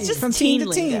 Hey, It's just from teen teen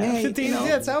to teen. lingo. Hey, you know.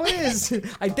 That's how it is.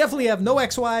 I definitely have no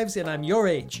ex-wives and I'm your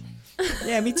age.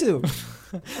 Yeah, me too.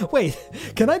 Wait,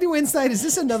 can I do insight? Is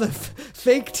this another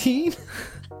fake teen?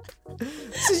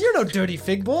 You're no dirty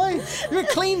fig boy. You're a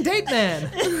clean date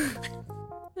man.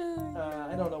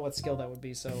 I don't know what skill that would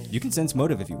be, so You can sense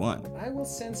motive if you want. I will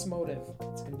sense motive.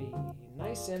 It's gonna be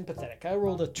nice and pathetic. I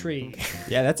rolled a 3.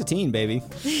 Yeah, that's a teen, baby.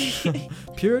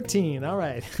 Pure teen. All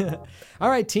right, all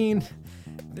right, teen.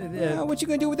 What you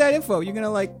gonna do with that info? You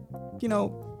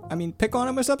gonna pick on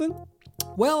him or something?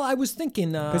 Well, I was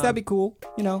thinking, Because that'd be cool,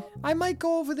 I might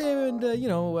go over there and,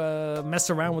 mess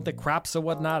around with the crops or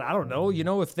whatnot. I don't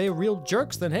know. If they're real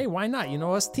jerks, then hey, why not?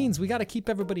 Us teens, we got to keep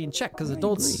everybody in check because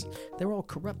adults, they're all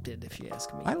corrupted, if you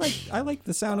ask me. I like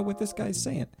the sound of what this guy's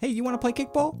saying. Hey, you want to play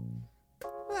kickball?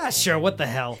 Sure, what the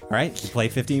hell? All right, you play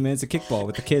 15 minutes of kickball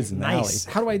with the kids in the Nice.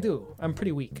 How do I do? I'm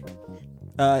pretty weak.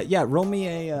 alley. Yeah, roll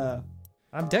me a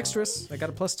I'm dexterous. I got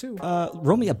a +2.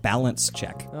 roll me a balance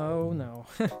check. Oh, no.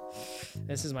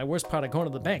 This is my worst part of going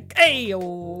to the bank. Hey,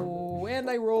 oh, and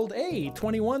I rolled a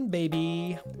 21,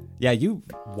 baby. Yeah, you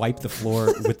wipe the floor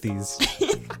with these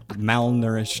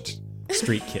malnourished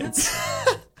street kids.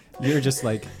 You're just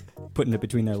like putting it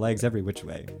between their legs every which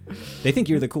way. They think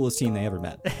you're the coolest teen they ever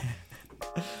met.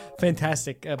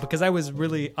 Fantastic, because I was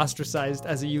really ostracized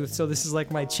as a youth, so this is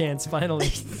like my chance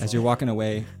finally. As you're walking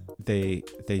away, they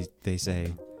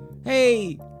say,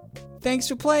 "Hey, thanks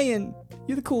for playing.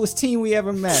 You're the coolest teen we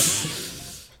ever met."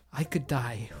 I could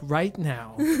die right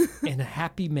now and a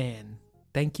happy man.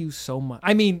 Thank you so much.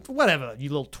 I mean, whatever, you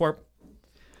little twerp.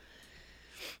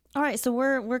 All right, so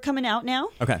we're coming out now.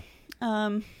 Okay.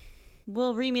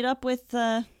 We'll re-meet up with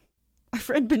our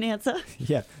friend Bonanza.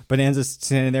 Yeah, Bonanza's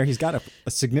standing there. He's got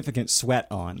a significant sweat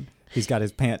on. He's got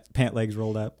his pant legs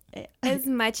rolled up. As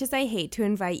much as I hate to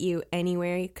invite you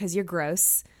anywhere because you're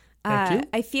gross, Thank you.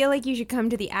 I feel like you should come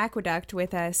to the aqueduct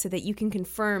with us so that you can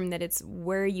confirm that it's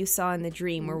where you saw in the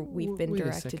dream where we've been Wait a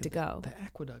directed second. to go. The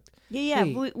aqueduct. Yeah,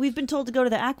 Hey. we've been told to go to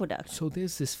the aqueduct. So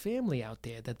there's this family out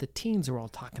there that the teens are all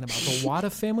talking about. The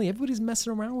Water family. Everybody's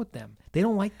messing around with them. They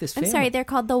don't like this I'm family. sorry, they're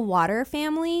called the Water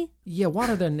family? Yeah, what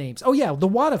are their names? Oh, yeah, the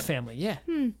Water family, yeah.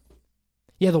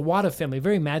 Yeah, the Water family.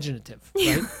 Very imaginative,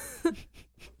 right?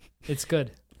 It's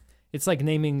good. It's like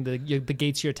naming the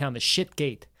gates of your town, the Shit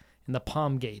Gate and the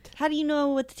Palm Gate. How do you know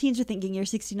what the teens are thinking? You're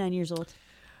 69 years old.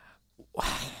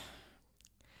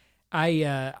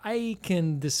 I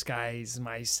can disguise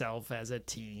myself as a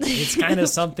teen. It's kind of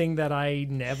something that I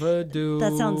never do.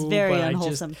 That sounds very but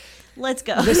unwholesome. Let's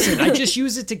go. Listen, I just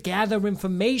use it to gather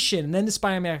information and then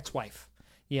inspire my ex-wife.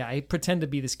 Yeah, I pretend to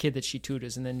be this kid that she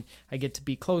tutors, and then I get to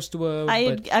be close to her.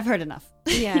 I've heard enough.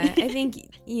 Yeah, I think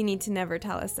you need to never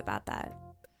tell us about that.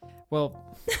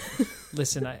 Well,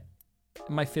 listen,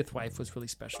 my fifth wife was really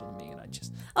special to me, and I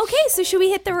just... Okay, so should we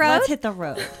hit the road? Let's hit the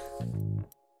road.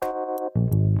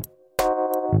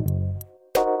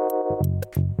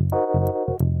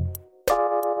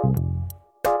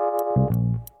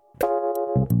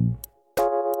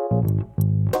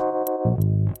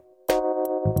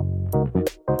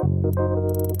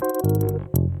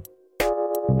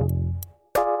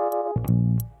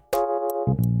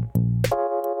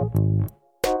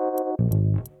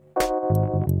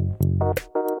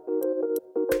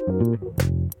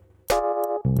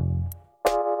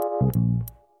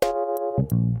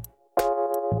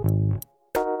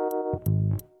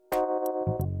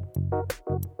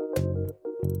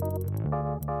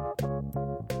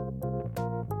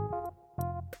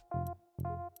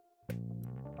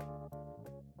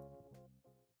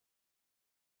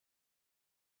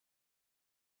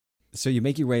 So you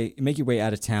make your way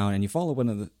out of town, and you follow one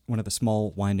of the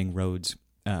small winding roads,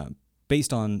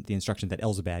 based on the instruction that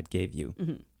Elzabad gave you,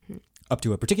 up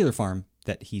to a particular farm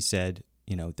that he said,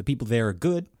 the people there are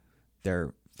good,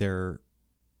 they're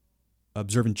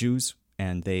observant Jews,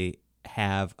 and they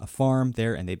have a farm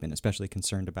there, and they've been especially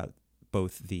concerned about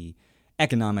both the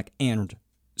economic and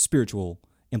spiritual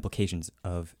implications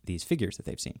of these figures that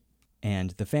they've seen.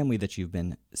 And the family that you've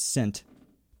been sent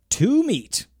to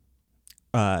meet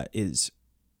is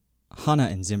Hannah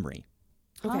and Zimri.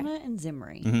 Okay. Hannah and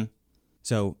Zimri. Mm-hmm.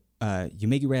 So you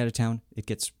make your way out of town. It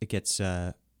gets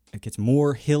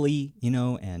more hilly,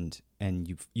 and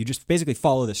you just basically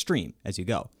follow the stream as you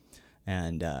go.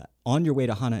 And on your way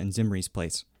to Hannah and Zimri's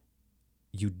place,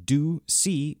 you do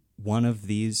see one of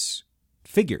these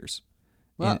figures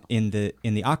in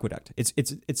the aqueduct. It's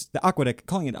the aqueduct.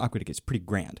 Calling it aqueduct is pretty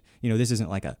grand. This isn't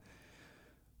like a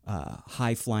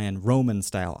high-flying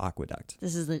Roman-style aqueduct.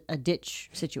 This is a ditch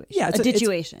situation. Yeah, it's a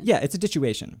dituation. It's a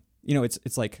dituation.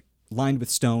 It's like lined with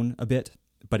stone a bit,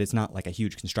 but it's not like a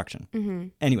huge construction. Mm-hmm.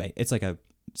 Anyway, it's like a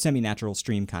semi-natural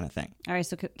stream kind of thing. All right,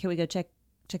 so can we go check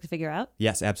the figure out?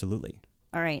 Yes, absolutely.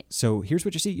 All right. So here's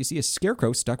what you see. You see a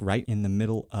scarecrow stuck right in the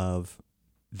middle of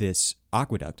this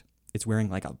aqueduct. It's wearing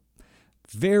like a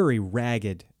very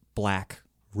ragged black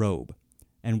robe.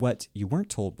 And what you weren't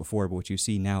told before, but what you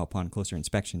see now upon closer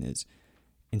inspection is,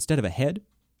 instead of a head,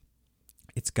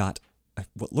 it's got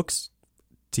what looks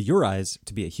to your eyes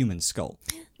to be a human skull.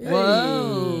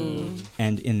 Whoa!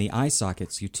 And in the eye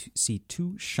sockets, you see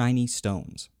two shiny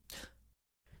stones.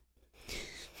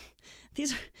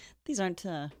 These aren't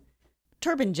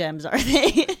turban gems, are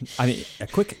they? I mean, a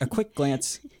quick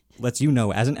glance lets you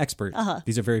know, as an expert,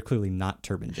 these are very clearly not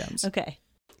turban gems. Okay.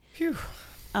 Phew.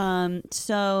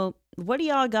 So what do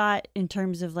y'all got in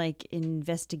terms of like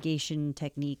investigation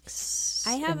techniques?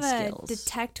 I have and a skills?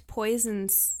 detect poison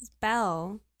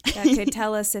spell that could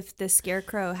tell us if the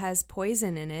scarecrow has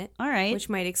poison in it. All right. Which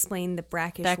might explain the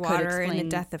brackish That could water and the explain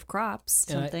death of crops.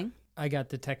 And something. I got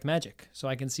detect magic, so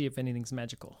I can see if anything's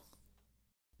magical.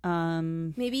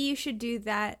 Maybe you should do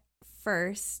that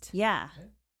first. Yeah.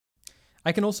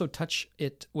 I can also touch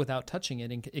it without touching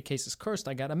it. In case it's cursed,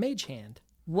 I got a mage hand.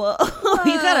 Whoa.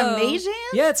 You got a mage hand?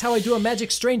 Yeah, it's how I do a magic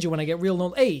stranger when I get real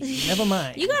known. Hey, never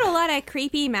mind. You got a lot of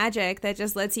creepy magic that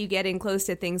just lets you get in close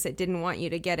to things that didn't want you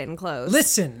to get in close.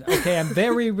 Listen, okay, I'm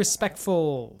very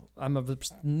respectful. I'm a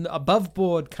above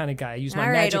board kind of guy. I use my All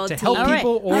right, magic old to help tea.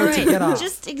 people All or right. to get off.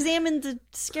 Just examine the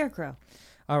scarecrow.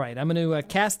 All right, I'm going to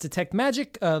cast Detect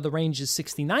Magic. The range is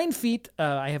 69 feet.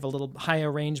 I have a little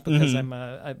higher range because I'm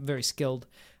very skilled.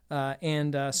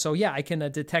 So I can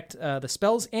detect the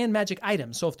spells and magic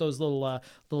items. So if those little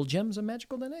gems are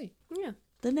magical, then hey. Yeah.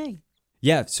 The name.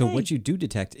 Yeah, so what you do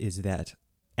detect is that,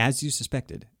 as you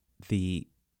suspected, the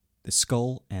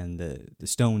skull and the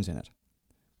stones in it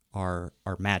are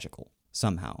magical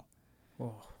somehow.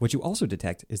 Oh. What you also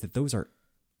detect is that those are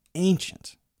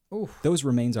ancient. Oof. Those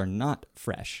remains are not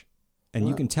fresh. And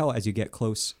you can tell as you get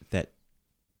close that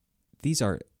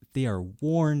they are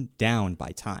worn down by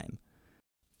time.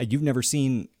 You've never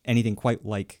seen anything quite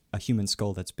like a human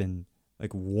skull that's been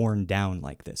like worn down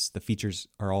like this. The features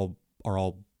are all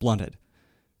blunted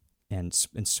and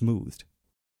smoothed.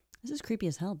 This is creepy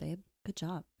as hell, babe. Good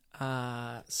job.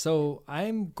 So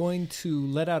I'm going to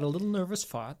let out a little nervous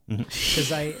fart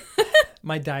because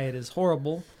my diet is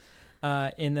horrible.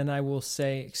 And then I will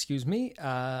say, excuse me.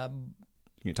 Can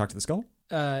you talk to the skull?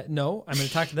 No, I'm going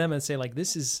to talk to them and say, like,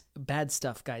 this is bad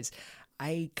stuff, guys.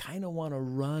 I kind of want to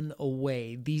run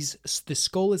away. The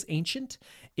skull is ancient.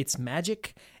 It's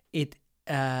magic. It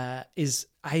is,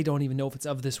 I don't even know if it's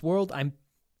of this world. I'm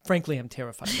frankly, I'm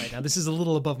terrified right now. This is a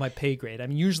little above my pay grade. I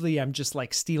mean, usually I'm just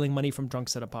like stealing money from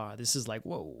drunks at a bar. This is like,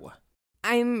 whoa.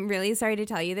 I'm really sorry to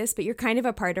tell you this, but you're kind of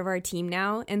a part of our team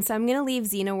now. And so I'm going to leave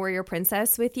Xena Warrior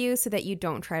Princess with you so that you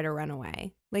don't try to run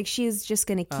away. Like, she's just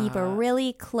going to keep a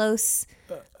really close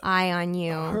eye on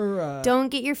you. Don't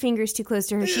get your fingers too close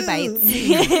to her. She bites.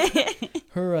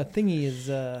 Her thingy is,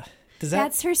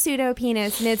 That's her pseudo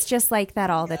penis, and it's just like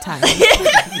that all the time.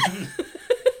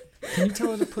 Can you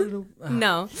tell her to put it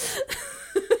No.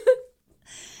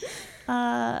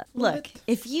 Look,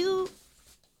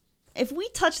 if we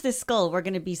touch this skull, we're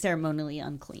going to be ceremonially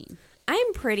unclean.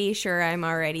 I'm pretty sure I'm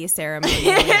already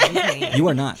ceremonially unclean. You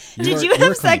are not. Did you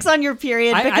have sex on your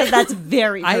period? Because that's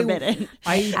very forbidden.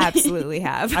 I Absolutely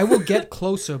have. I will get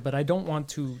closer, but I don't want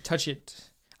to touch it.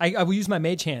 I will use my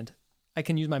mage hand. I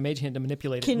can use my mage hand to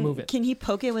manipulate it and move it. Can he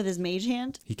poke it with his mage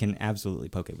hand? He can absolutely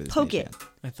poke it with his Poke mage it. hand.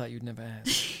 I thought you'd never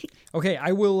ask. Okay,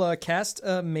 I will cast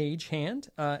a mage hand,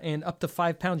 and up to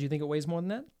 5 pounds. You think it weighs more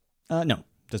than that? No,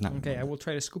 does not. Okay, I will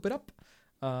try to scoop it up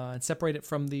and separate it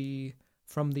from the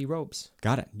robes.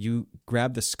 Got it. You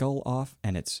grab the skull off,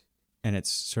 and it's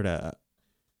sort of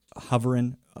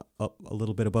hovering a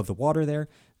little bit above the water there.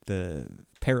 The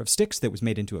pair of sticks that was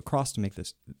made into a cross to make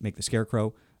the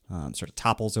scarecrow sort of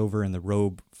topples over, and the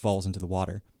robe falls into the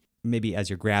water. Maybe as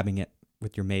you're grabbing it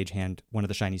with your mage hand, one of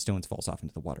the shiny stones falls off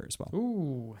into the water as well.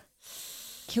 Ooh.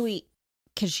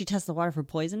 Can she test the water for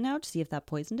poison now to see if that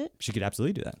poisoned it? She could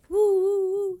absolutely do that. Woo,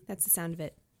 woo, woo. That's the sound of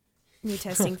it. Me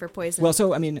testing for poison. Well,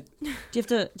 so I mean, Do you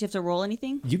have to roll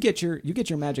anything? you get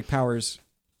your magic powers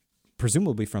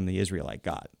presumably from the Israelite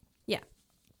god. Yeah.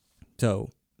 So,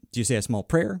 do you say a small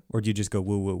prayer, or do you just go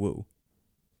woo woo woo?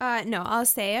 No, I'll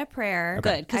say a prayer.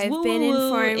 Good, because I've been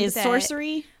informed is that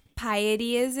sorcery.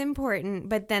 piety is important,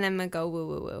 but then I'm gonna go woo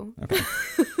woo woo. Okay.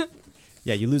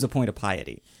 Yeah, you lose a point of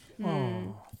piety.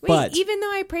 Oh. Wait, But- even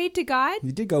though I prayed to God,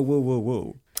 You did go woo woo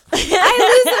woo.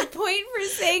 I lose a point for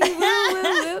saying woo woo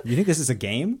woo. You think this is a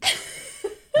game?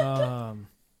 Do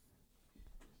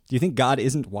you think God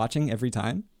isn't watching every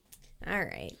time? All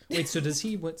right. Wait, so does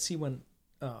he see when?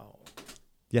 Oh.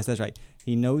 Yes, that's right.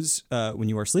 He knows when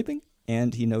you are sleeping,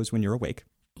 and he knows when you're awake.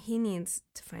 He needs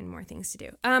to find more things to do.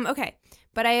 Okay,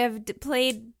 but I have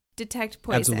played detect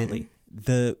poison. Absolutely.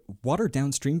 The water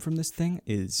downstream from this thing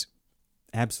is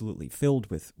absolutely filled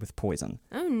with poison.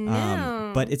 Oh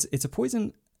no! But it's a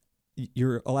poison.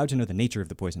 You're allowed to know the nature of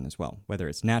the poison as well, whether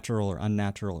it's natural or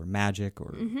unnatural or magic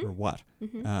or what.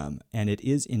 And it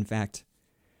is, in fact,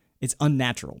 it's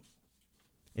unnatural.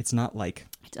 It's not like...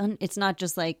 It's not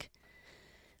just like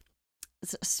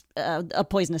a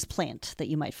poisonous plant that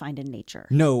you might find in nature.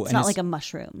 No. It's not like a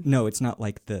mushroom. No, it's not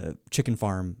like the chicken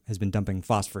farm has been dumping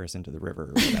phosphorus into the river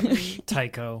or whatever.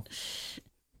 Tycho.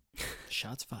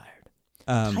 Shots fired.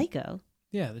 Tycho?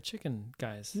 Yeah, the chicken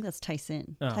guys. I think that's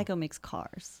Tyson. Oh. Tycho makes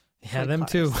cars. Yeah, Toy them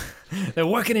cars. too. They're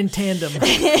working in tandem.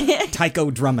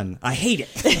 Tycho Drummond. I hate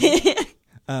it.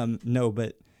 No,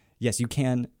 but yes, you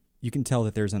can tell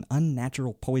that there's an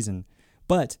unnatural poison,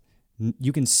 but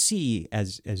you can see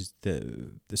as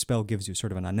the spell gives you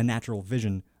sort of an unnatural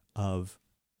vision of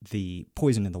the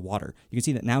poison in the water. You can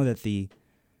see that now that the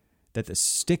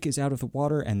stick is out of the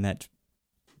water, and that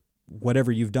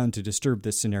whatever you've done to disturb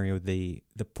this scenario, the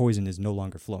poison is no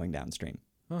longer flowing downstream.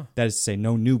 Huh. That is to say,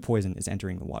 no new poison is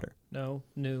entering the water. No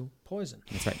new poison.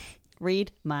 That's right.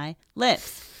 Read my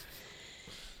lips.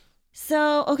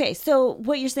 So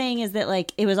what you're saying is that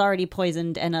like it was already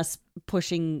poisoned, and us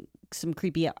pushing some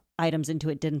creepy items into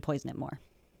it didn't poison it more.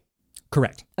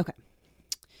 Correct. Okay.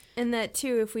 And that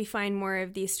too, if we find more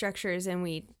of these structures and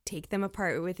we take them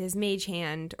apart with his mage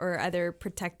hand or other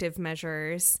protective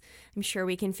measures, I'm sure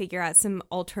we can figure out some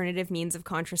alternative means of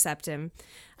contraception.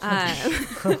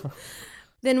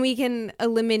 Then we can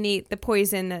eliminate the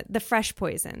poison, the fresh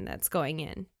poison that's going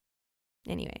in.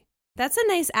 Anyway, that's a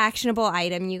nice actionable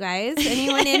item, you guys.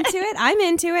 Anyone into it? I'm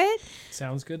into it.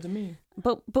 Sounds good to me.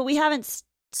 But we haven't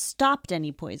stopped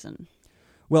any poison.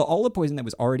 Well, all the poison that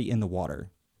was already in the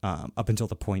water, up until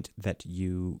the point that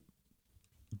you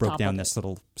broke down Toppled this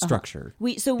little structure,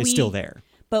 is still there.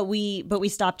 But we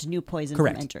stopped new poison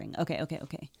Correct. from entering.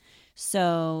 Okay.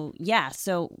 So yeah,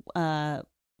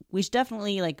 we should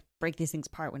definitely like break these things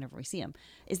apart whenever we see them.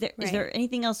 Is there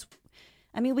anything else?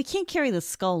 I mean, we can't carry the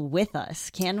skull with us,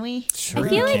 can we? Sure I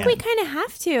feel you like we can. kind of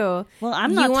have to. Well,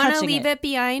 I'm not You want to touching leave it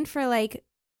behind for like,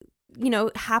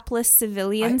 hapless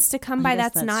civilians to come I by? guess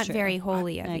that's that's not true. very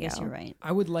holy of I you. guess you're right.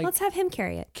 I would like. Let's have him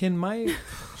carry it. Can my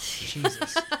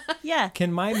Jesus? Yeah.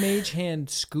 Can my mage hand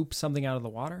scoop something out of the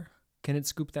water? Can it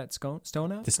scoop that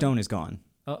stone out? The stone is gone.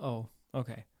 Uh-oh.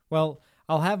 Okay. Well,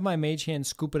 I'll have my mage hand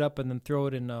scoop it up and then throw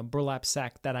it in a burlap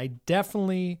sack that I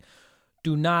definitely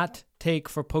do not take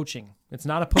for poaching. It's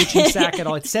not a poaching sack at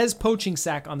all. It says poaching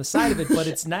sack on the side of it, but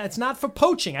it's not for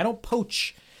poaching. I don't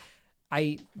poach.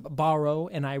 I borrow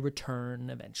and I return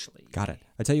eventually. Got it.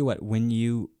 I tell you what, when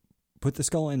you put the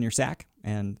skull in your sack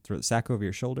and throw the sack over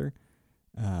your shoulder,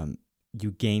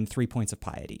 you gain 3 points of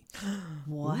piety.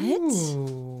 What?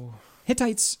 Ooh.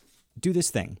 Hittites do this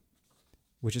thing,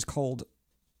 which is called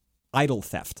idol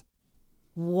theft.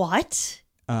 What?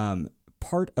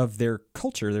 Part of their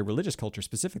culture, their religious culture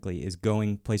specifically, is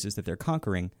going places that they're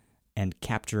conquering and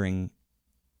capturing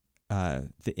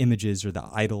the images or the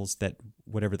idols that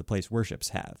whatever the place worships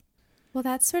have. Well,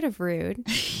 that's sort of rude.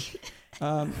 It's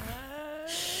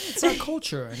our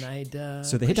culture, and I'd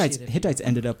So the Hittites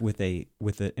ended up with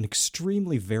an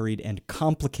extremely varied and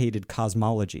complicated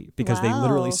cosmology because they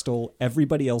literally Wow. stole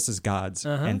everybody else's gods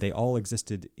and they all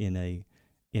existed in a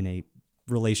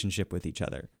relationship with each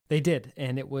other. They did,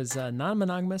 and it was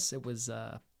non-monogamous. It was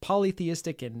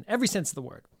polytheistic in every sense of the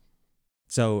word.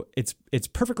 So it's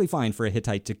perfectly fine for a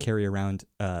Hittite to carry around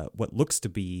what looks to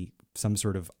be some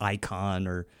sort of icon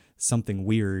or something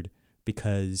weird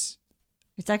because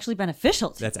It's actually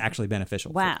beneficial. that's actually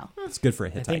beneficial. Wow. It's good for a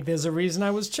I think Hittite. there's a reason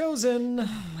I was chosen.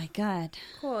 Oh my God.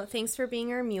 Cool. Thanks for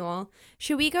being our mule.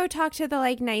 Should we go talk to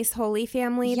the nice holy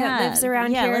family that lives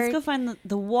around here? Yeah, let's go find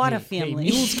the Water Hey, family.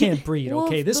 mules can't breed, Well,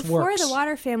 okay? This before works. the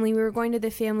water family, we were going to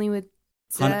the family with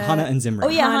Hana and Zimri. Oh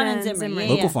yeah, Hana Hana and and Zimri. Zimri. Yeah,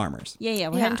 Local yeah. farmers. Yeah,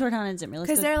 we're Yeah. heading toward Hana and Zimri. Let's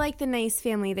because go. they're like the nice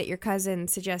family that your cousin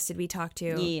suggested we talk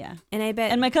to. Yeah. And I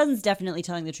bet. And my cousin's definitely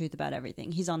telling the truth about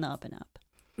everything. He's on the up and up.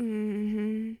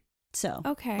 Mhm. So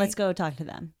Okay. let's go talk to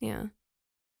them. Yeah.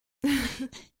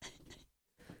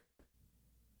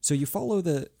 So you follow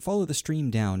the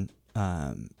stream down.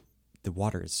 The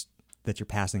water that you're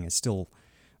passing is still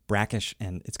brackish,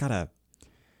 and it's got a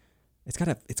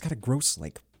gross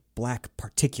black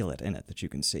particulate in it that you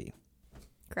can see.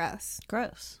 Gross.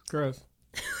 Gross. Gross.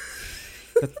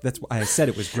 That's why I said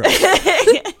it was gross.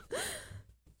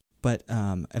 But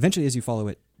eventually, as you follow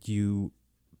it, you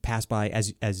pass by,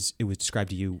 as it was described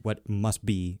to you, what must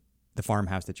be the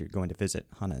farmhouse that you're going to visit,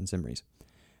 Hana and Zimri's.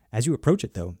 As you approach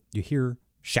it, though, you hear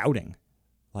shouting,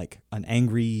 like an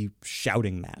angry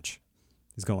shouting match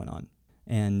is going on.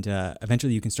 And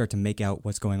eventually you can start to make out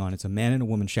what's going on. It's a man and a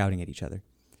woman shouting at each other.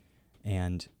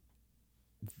 And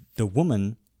the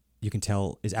woman, you can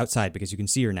tell, is outside because you can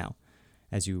see her now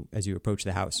as you approach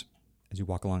the house, as you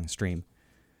walk along the stream.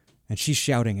 And she's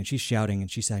shouting and she's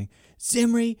saying,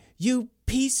 Zimri, you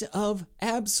piece of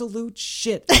absolute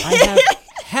shit. I have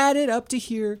had it up to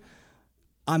here.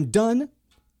 I'm done.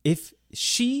 If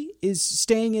she is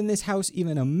staying in this house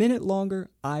even a minute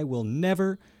longer, I will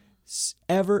never,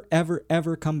 ever, ever,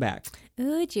 ever come back.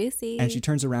 Ooh, juicy. And she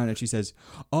turns around and she says,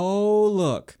 oh,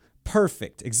 look,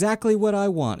 perfect. Exactly what I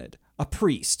wanted. A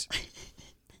priest.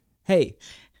 Hey.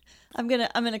 I'm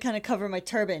gonna kind of cover my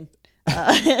turban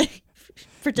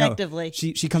protectively. No,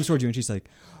 she comes towards you and she's like,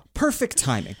 perfect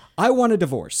timing. I want a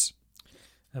divorce.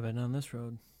 I've been on this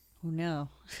road. Oh no.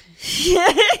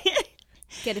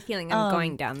 Get a feeling I'm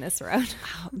going down this road.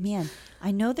 Oh man,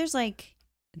 I know there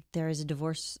is a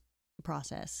divorce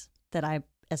process that I,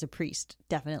 as a priest,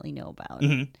 definitely know about.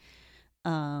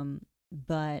 Mm-hmm.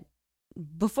 But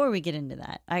before we get into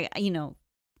that, I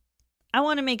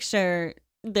want to make sure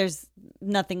there's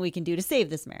nothing we can do to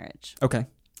save this marriage. Okay.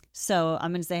 So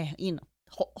I'm going to say,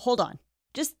 hold on,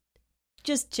 just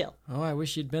chill. Oh, I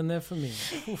wish you'd been there for me.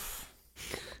 Oof.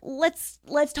 Let's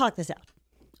talk this out.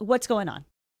 What's going on?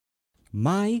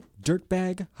 My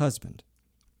dirtbag husband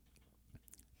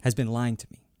has been lying to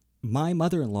me. My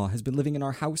mother-in-law has been living in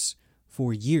our house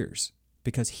for years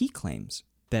because he claims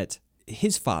that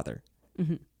his father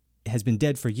has been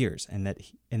dead for years and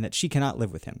that she cannot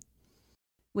live with him.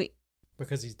 Wait,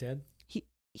 Because he's dead?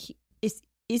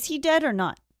 is he dead or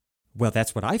not? Well,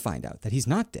 that's what I find out, that he's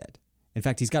not dead. In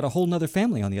fact, he's got a whole nother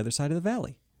family on the other side of the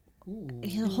valley. Ooh.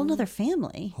 He's a whole nother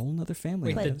family. Whole nother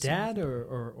family. Wait, on the other side. dad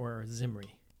or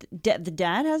Zimri? The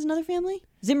dad has another family?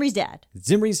 Zimri's dad.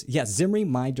 Zimri,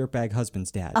 my dirtbag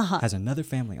husband's dad, Uh-huh. has another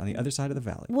family on the other side of the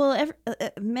valley. Well,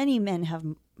 many men have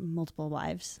multiple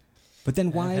wives. But then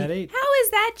I've had why? 8. How is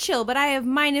that chill? But I have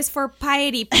 -4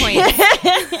 piety points.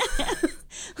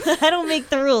 I don't make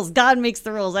the rules. God makes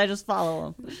the rules. I just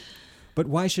follow them. But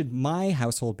why should my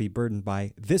household be burdened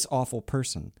by this awful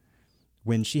person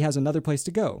when she has another place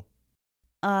to go?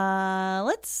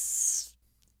 Let's...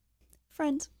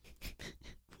 Friends,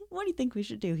 what do you think we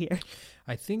should do here?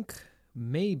 I think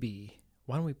maybe,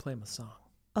 why don't we play him a song?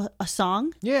 A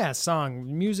song? Yeah, a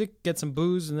song. Music, get some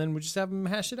booze, and then we just have him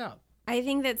hash it out. I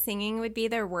think that singing would be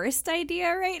their worst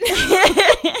idea right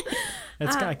now.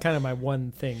 That's kind of my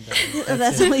one thing.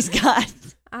 That's all he's got.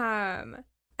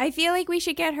 I feel like we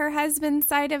should get her husband's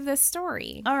side of the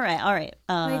story. All right.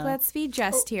 Like, let's be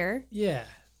just here. Yeah,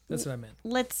 that's what I meant.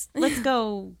 Let's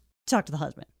go talk to the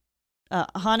husband.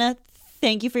 Hana,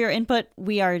 thank you for your input.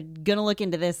 We are gonna look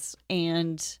into this,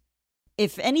 and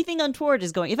if anything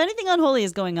unholy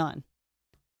is going on,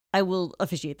 I will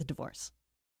officiate the divorce.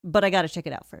 But I gotta check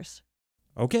it out first.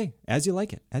 Okay, as you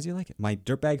like it. My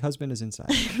dirtbag husband is inside.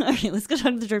 All right, let's go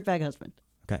talk to the dirtbag husband.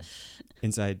 Okay.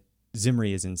 Inside,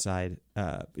 Zimri is inside.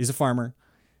 He's a farmer,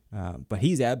 but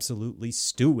he's absolutely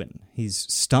stewing. He's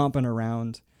stomping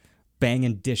around,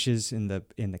 banging dishes in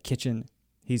the kitchen.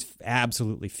 He's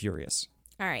absolutely furious.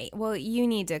 All right. Well, you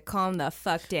need to calm the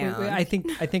fuck down. Wait, I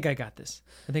think I got this.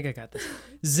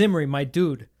 Zimri, my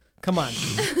dude, come on,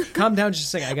 calm down just a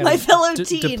second. I got my fellow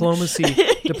teen.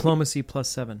 Diplomacy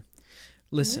 +7.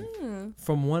 Listen,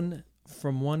 from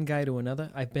one guy to another,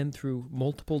 I've been through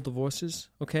multiple divorces.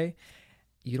 Okay,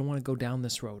 you don't want to go down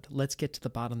this road. Let's get to the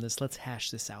bottom of this. Let's hash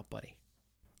this out, buddy.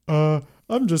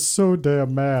 I'm just so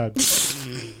damn mad.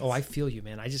 Oh, I feel you,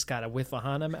 man. I just got a whiff of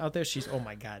Hana out there. Oh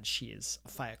my God, she is a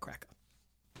firecracker.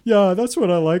 Yeah, that's what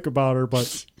I like about her,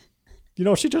 but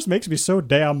she just makes me so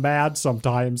damn mad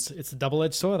sometimes. It's a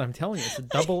double-edged sword, I'm telling you. It's a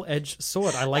double-edged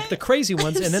sword. I like the crazy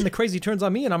ones, and then the crazy turns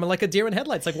on me, and I'm like a deer in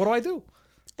headlights. Like, what do I do?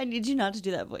 I need you not to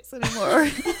do that voice anymore.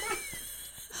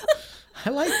 I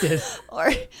liked it.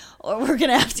 Or we're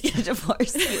gonna have to get a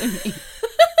divorce, you and me.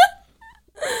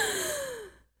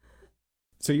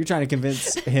 So you're trying to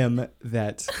convince him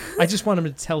that... I just want him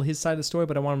to tell his side of the story,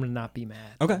 but I want him to not be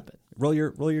mad. Okay. Roll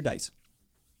your dice.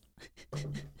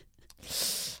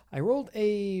 I rolled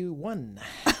a 1,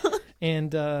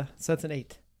 and so that's an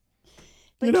 8.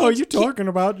 You talking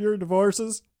about your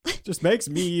divorces just makes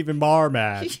me even more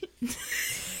mad.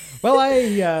 Well,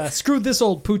 I screwed this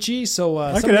old poochie, so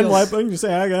I could end like you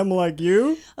say I am like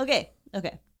you. Okay.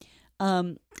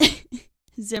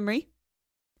 Zimri,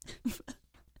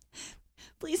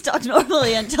 please talk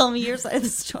normally and tell me your side of the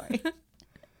story.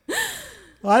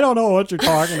 I don't know what you're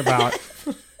talking about.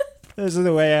 This is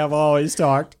the way I've always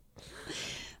talked.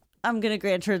 I'm going to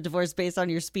grant her a divorce based on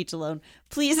your speech alone.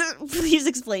 Please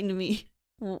explain to me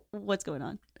what's going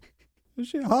on.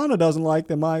 Hana doesn't like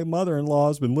that my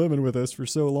mother-in-law's been living with us for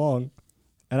so long.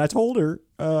 And I told her,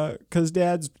 because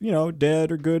Dad's,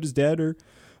 dead or good as dead.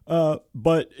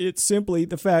 But it's simply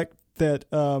the fact that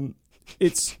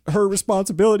it's her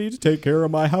responsibility to take care of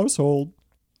my household.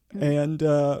 And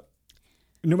no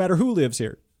matter who lives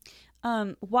here.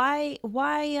 Why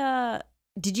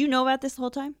did you know about this the whole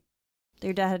time? That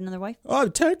your dad had another wife? Oh,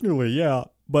 technically, yeah.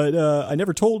 But I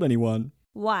never told anyone.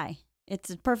 Why? It's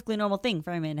a perfectly normal thing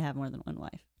for a man to have more than one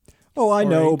wife. Oh, I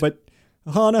know, but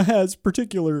Hana has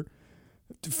particular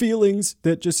feelings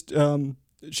that just,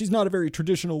 she's not a very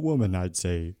traditional woman, I'd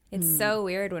say. It's so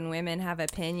weird when women have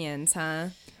opinions, huh?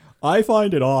 I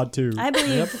find it odd, too. I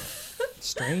believe...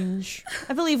 Strange.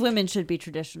 I believe women should be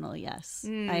traditional, yes.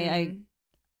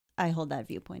 I hold that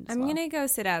viewpoint as I'm well. going to go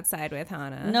sit outside with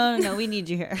Hana. No, we need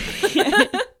you here.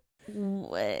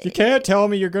 You can't tell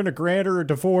me you're going to grant her a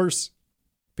divorce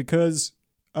because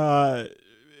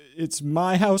it's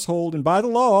my household, and by the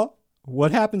law,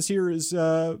 what happens here is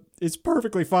it's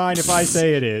perfectly fine if I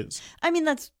say it is. I mean,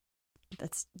 that's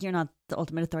you're not the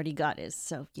ultimate authority. God is,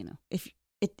 so if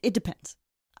it depends.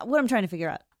 What I'm trying to figure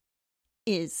out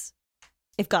is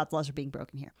if God's laws are being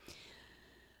broken here.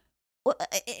 Well,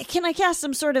 can I cast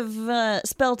some sort of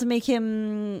spell to make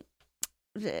him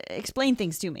explain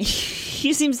things to me?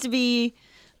 He seems to be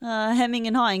hemming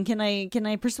and hawing. Can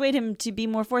I persuade him to be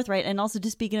more forthright and also to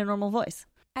speak in a normal voice?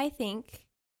 I think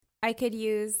I could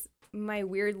use my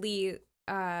weirdly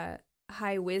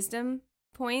high wisdom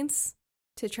points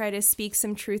to try to speak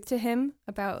some truth to him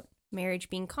about marriage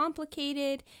being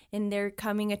complicated and there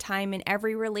coming a time in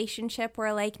every relationship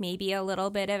where maybe a little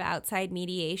bit of outside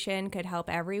mediation could help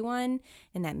everyone,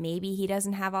 and that maybe he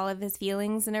doesn't have all of his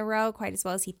feelings in a row quite as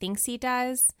well as he thinks he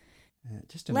does.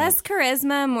 Less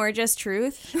charisma, more just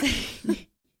truth.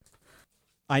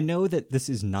 I know that this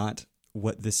is not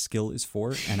what this skill is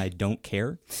for, and I don't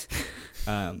care.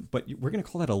 But we're going to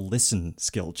call that a listen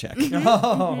skill check.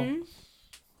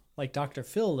 Like Dr.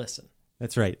 Phil listen.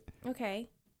 That's right. Okay.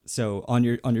 So on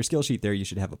your skill sheet there, you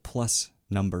should have a plus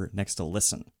number next to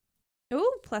listen.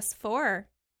 Ooh, +4.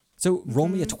 So roll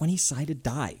me a 20-sided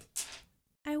die.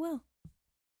 I will.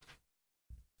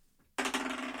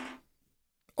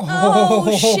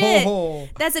 Oh,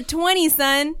 shit. That's a 20,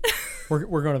 son.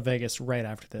 We're going to Vegas right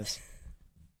after this.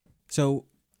 So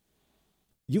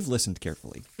you've listened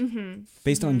carefully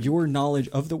based on your knowledge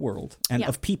of the world and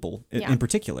of people in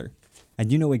particular,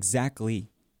 and you know exactly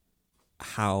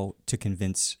how to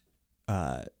convince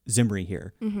Zimri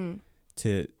here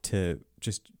to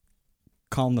just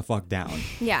calm the fuck down.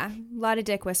 Yeah, a lot of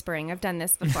dick whispering. I've done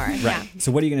this before. Right.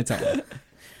 So what are you going to tell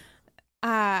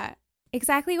him?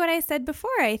 Exactly what I said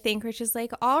before, I think, which is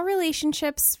like all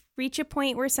relationships reach a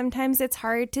point where sometimes it's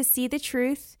hard to see the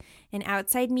truth and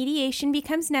outside mediation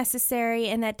becomes necessary,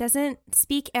 and that doesn't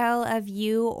speak ill of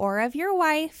you or of your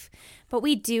wife, but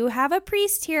we do have a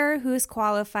priest here who's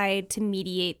qualified to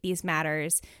mediate these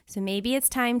matters. So maybe it's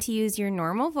time to use your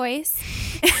normal voice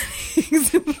and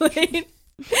explain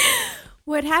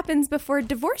what happens before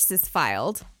divorce is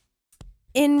filed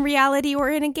in reality or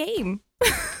in a game.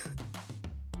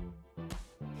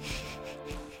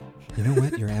 You know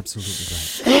what? You're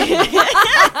absolutely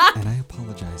right. And I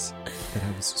apologize that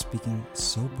I was speaking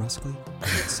so brusquely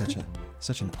and in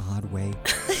such an odd way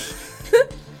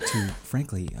to,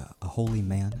 frankly, a holy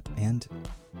man and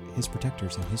his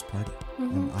protectors and his party.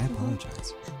 And I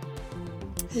apologize.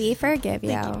 We forgive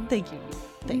you. Thank you.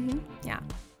 Thank you. Yeah.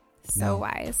 So No.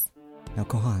 wise. Now,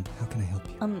 Kohan, how can I help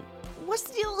you? What's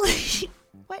the deal?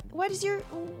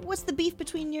 What's the beef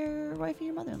between your wife and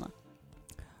your mother-in-law?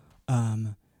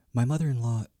 My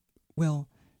mother-in-law, well,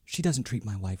 she doesn't treat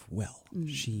my wife well.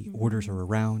 She orders her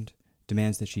around,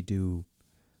 demands that she do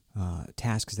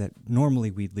tasks that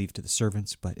normally we'd leave to the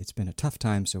servants, but it's been a tough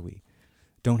time, so we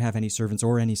don't have any servants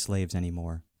or any slaves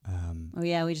anymore. Oh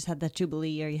yeah, we just had that jubilee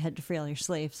year. You had to free all your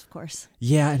slaves, of course.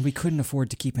 Yeah, and we couldn't afford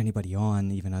to keep anybody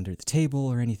on, even under the table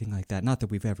or anything like that. Not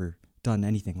that we've ever done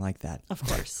anything like that. Of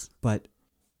course. But,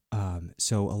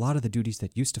 so a lot of the duties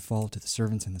that used to fall to the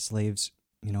servants and the slaves,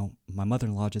 you know, my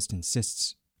mother-in-law just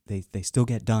insists they still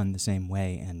get done the same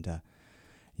way, and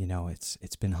you know, it's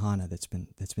been Hana that's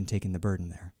been taking the burden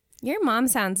there. Your mom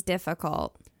sounds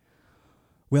difficult.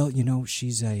 Well, you know,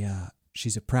 she's a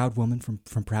proud woman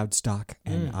from proud stock,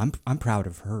 and I'm proud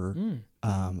of her.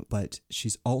 But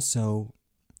she's also,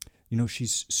 you know,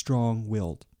 she's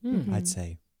strong-willed, I'd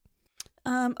say.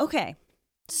 Okay.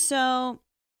 So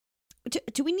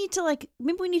do we need to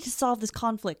maybe we need to solve this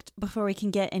conflict before we can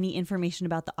get any information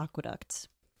about the aqueducts?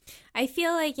 I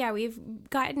feel like, we've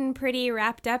gotten pretty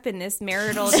wrapped up in this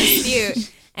marital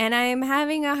dispute, and I'm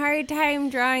having a hard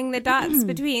time drawing the dots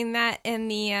between that and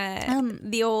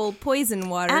the old poison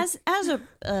water. As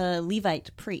a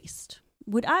Levite priest,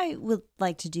 what I would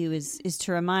like to do is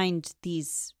to remind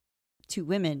these two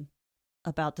women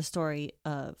about the story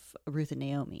of Ruth and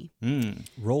Naomi.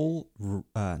 Roll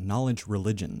knowledge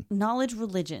religion. Knowledge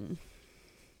religion.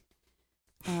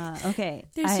 Okay.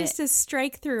 There's just a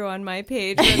strike through on my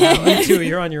page. You too.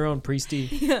 You're on your own,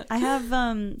 priesty. I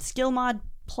have skill mod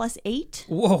 +8.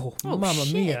 Whoa, Oh, mamma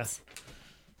shit. mia.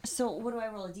 So what do I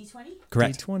roll, a d20?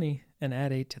 Correct. D20 and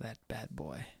add 8 to that bad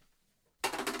boy.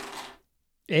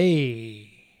 Hey.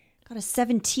 Got a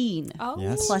 17 Oh,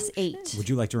 Yes. +8. Would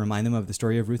you like to remind them of the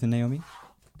story of Ruth and Naomi?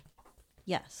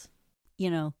 Yes.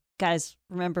 You know, guys,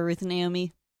 remember Ruth and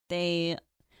Naomi? They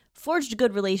forged a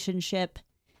good relationship,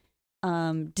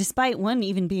 despite one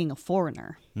even being a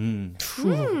foreigner.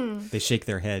 They shake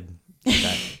their head at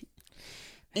that.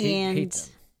 Hate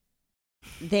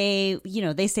And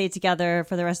they stayed together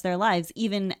for the rest of their lives,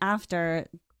 even after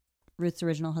Ruth's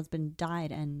original husband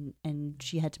died and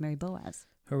she had to marry Boaz.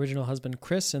 Her original husband,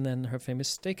 Chris, and then her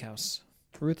famous steakhouse,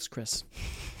 Ruth's Chris.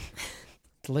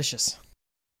 Delicious.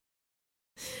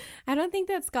 I don't think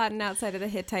that's gotten outside of the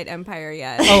Hittite Empire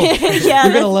yet. Oh, Yeah,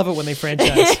 you're going to love it when they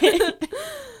franchise.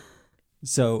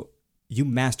 So you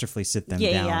masterfully sit them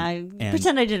down. I and,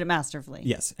 pretend I did it masterfully.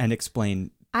 Yes, and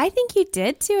explain I think you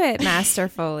did do it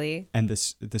masterfully. and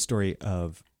the story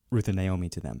of Ruth and Naomi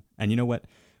to them. And you know what?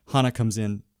 Hana comes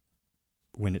in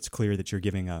when it's clear that you're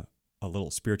giving a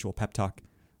little spiritual pep talk,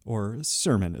 or a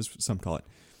sermon, as some call it.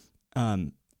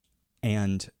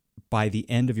 And by the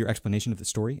end of your explanation of the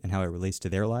story and how it relates to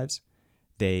their lives,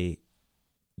 they're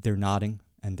nodding,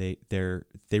 and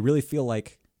they really feel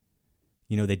like,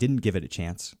 you know, they didn't give it a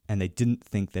chance, and they didn't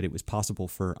think that it was possible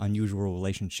for unusual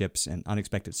relationships and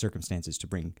unexpected circumstances to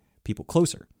bring people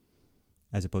closer,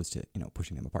 as opposed to, you know,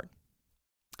 pushing them apart.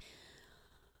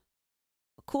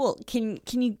 Cool. Can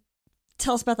you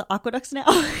tell us about the aqueducts now?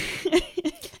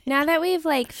 Now that we've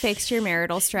fixed your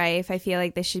marital strife, I feel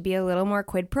like this should be a little more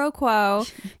quid pro quo.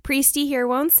 Priesty here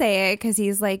won't say it because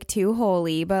he's too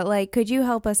holy, but could you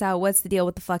help us out? What's the deal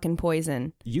with the fucking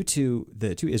poison? You two,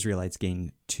 the two Israelites,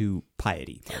 gain 2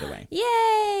 piety, by the way.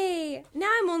 Yay! Now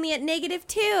I'm only at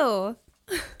 -2.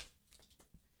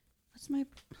 What's my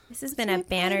This has been a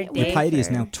banner piety? day. Your piety is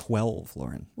for- now 12,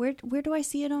 Lauren. where do I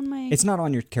see it on my? It's not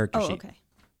on your character Oh, sheet. okay.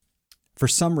 For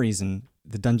some reason,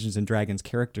 the Dungeons and Dragons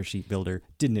character sheet builder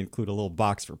didn't include a little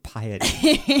box for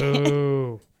piety.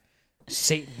 Ooh.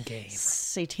 Satan game.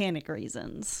 Satanic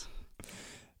reasons.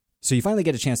 So you finally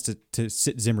get a chance to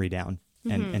sit Zimri down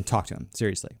and talk to him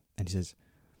seriously. And he says,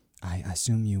 I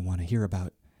assume you want to hear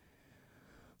about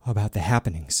the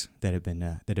happenings that have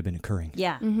been occurring.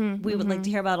 Yeah. We would like to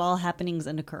hear about all happenings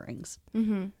and occurrings.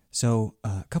 So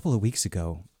a couple of weeks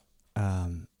ago,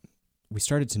 we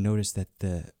started to notice that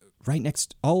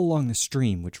all along the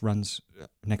stream, which runs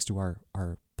next to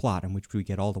our plot, in which we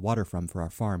get all the water from for our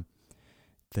farm,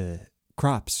 the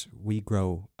crops, we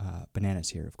grow bananas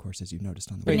here, of course, as you've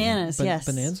noticed on the way. Bananas, yes.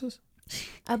 Bonanzas?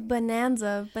 A bonanza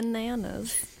of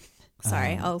bananas.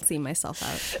 Sorry, I'll see myself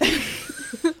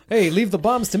out. Hey, leave the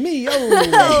bombs to me.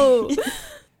 Oh.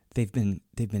 They've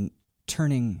been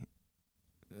turning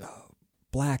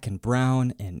black and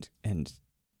brown and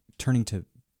turning to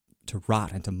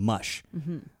rot and to mush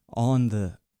on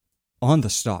the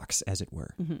stalks, as it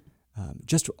were,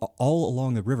 just all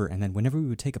along the river. And then whenever we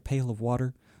would take a pail of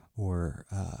water or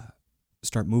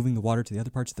start moving the water to the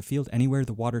other parts of the field, anywhere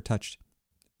the water touched,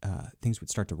 things would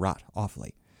start to rot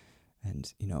awfully.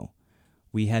 And,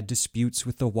 we had disputes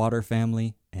with the water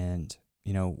family, and,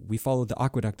 we followed the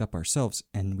aqueduct up ourselves,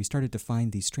 and we started to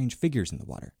find these strange figures in the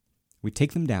water. We'd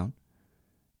take them down.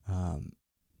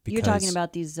 You're talking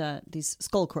about these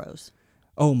skull crows.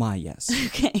 Oh, my, yes.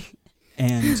 Okay.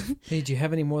 And Hey, do you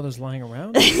have any more of those lying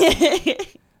around?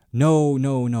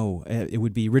 no. It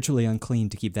would be ritually unclean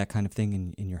to keep that kind of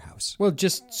thing in your house. Well,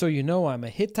 just so you know, I'm a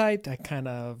Hittite. I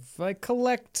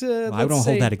collect. I don't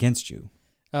hold that against you.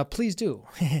 Please do.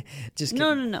 Just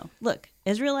kidding. No. Look,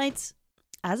 Israelites,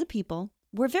 as a people,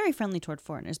 we're very friendly toward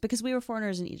foreigners because we were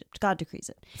foreigners in Egypt. God decrees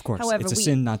it. Of course, however, it's a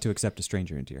sin not to accept a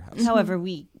stranger into your house. However,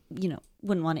 we,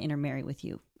 wouldn't want to intermarry with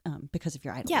you because of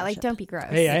your idol Yeah, worship. don't be gross.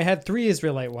 Hey, I had 3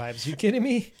 Israelite wives. You kidding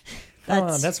me?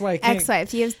 That's why I can't.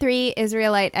 Ex-wives. You have 3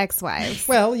 Israelite ex-wives.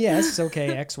 Well, yes,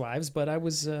 okay, ex-wives, but I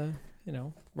was,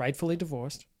 rightfully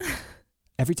divorced.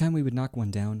 Every time we would knock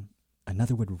one down,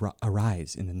 another would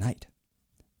arise in the night.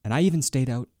 And I even stayed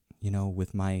out,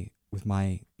 with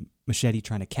my machete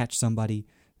trying to catch somebody,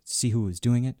 see who was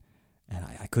doing it, and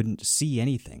I couldn't see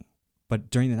anything.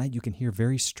 But during the night, you can hear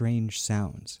very strange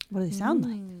sounds. What do they sound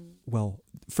like? Well,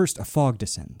 first a fog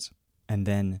descends, and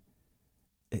then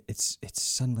it's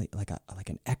suddenly like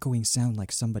an echoing sound,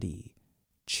 like somebody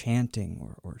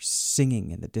chanting or singing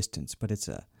in the distance. But it's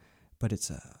a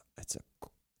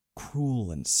cruel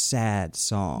and sad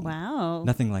song. Wow.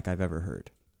 Nothing like I've ever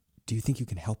heard. Do you think you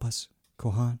can help us,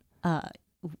 Kohan? Uh,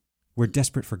 We're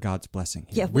desperate for God's blessing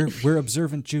here. Yeah, we're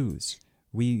observant Jews.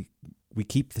 We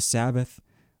keep the Sabbath.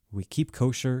 We keep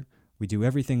kosher. We do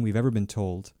everything we've ever been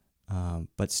told.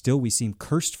 But still, we seem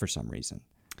cursed for some reason.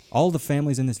 All the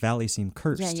families in this valley seem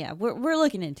cursed. Yeah. We're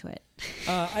looking into it.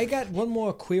 I got one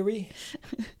more query.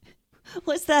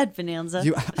 What's that, Bonanza?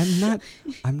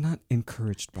 I'm not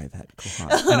encouraged by that,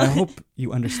 Kohan, and I hope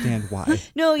you understand why.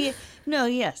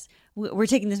 Yes. We're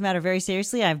taking this matter very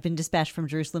seriously. I've been dispatched from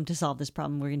Jerusalem to solve this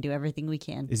problem. We're going to do everything we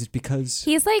can. Is it because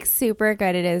He's super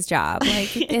good at his job.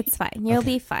 It's fine. You'll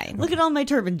be fine. Look at all my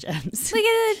turban gems. Look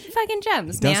at the fucking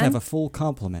gems, he does man. have a full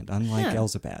complement, unlike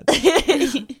Elzabad?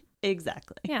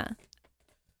 Exactly. Yeah.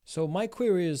 So my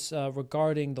query is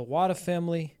regarding the Water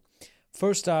family.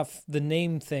 First off, the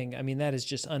name thing, that is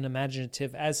just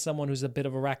unimaginative. As someone who's a bit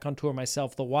of a raconteur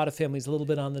myself, the Water family is a little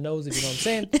bit on the nose, if you know what I'm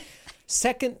saying.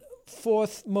 Second,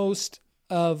 fourth most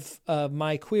of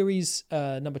my queries,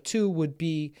 number 2, would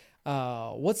be,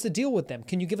 what's the deal with them?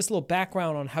 Can you give us a little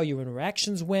background on how your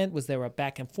interactions went? Was there a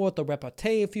back and forth, a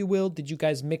repartee, if you will? Did you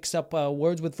guys mix up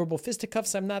words with verbal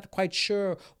fisticuffs? I'm not quite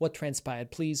sure what transpired.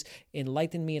 Please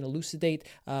enlighten me and elucidate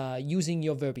using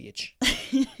your verbiage.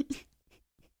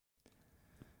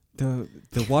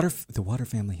 The water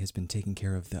family has been taking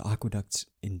care of the aqueducts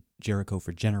in Jericho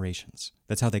for generations.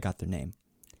 That's how they got their name.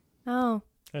 Oh,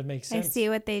 That makes I sense. see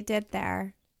what they did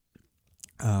there.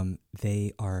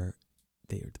 They are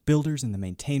the builders and the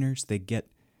maintainers. They're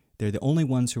the only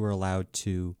ones who are allowed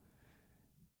to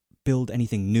build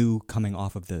anything new coming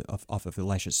off of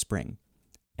Elisha's spring,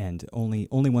 and only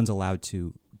ones allowed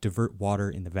to divert water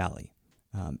in the valley.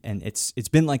 And it's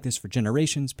been like this for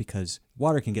generations because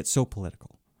water can get so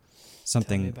political.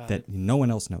 Something that no one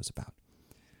else knows about,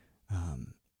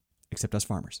 except us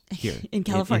farmers here in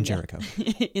California, in Jericho,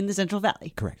 in the Central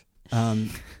Valley. Correct.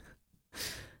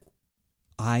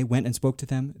 I went and spoke to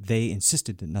them. They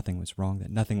insisted that nothing was wrong, that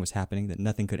nothing was happening, that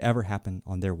nothing could ever happen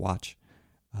on their watch.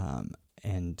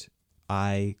 And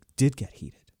I did get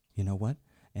heated. You know what?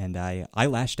 And I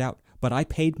lashed out, but I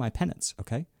paid my penance.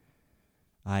 Okay.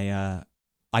 I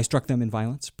I struck them in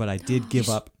violence, but I did give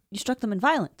up. You struck them in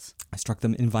violence. I struck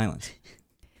them in violence.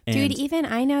 And Dude, even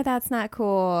I know that's not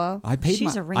cool. I paid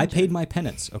She's a I ranger. paid my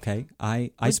penance, okay?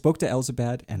 I spoke to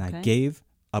Elzabad and I Okay. gave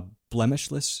a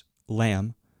blemishless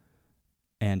lamb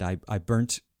and I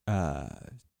burnt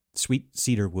sweet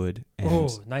cedar wood and Oh,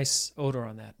 nice odor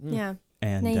on that. Mm. Yeah.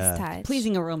 and Nice touch.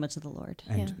 Pleasing aroma to the Lord.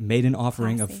 and Yeah. made an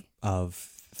offering Classy. of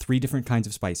 3 different kinds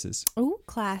of spices. Ooh,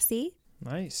 classy.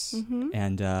 Nice. Mm-hmm.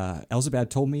 And Elzabad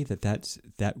told me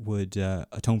that would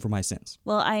atone for my sins.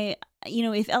 Well,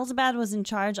 if Elzabad was in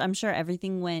charge, I'm sure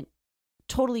everything went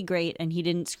totally great and he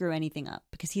didn't screw anything up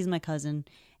because he's my cousin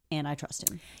and I trust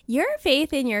him. Your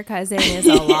faith in your cousin is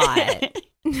a lot.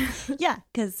 Yeah,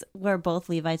 because we're both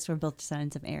Levites, we're both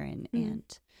descendants of Aaron, and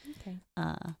Okay.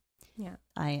 Yeah.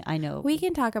 I know. We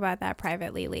can talk about that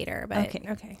privately later, but Okay.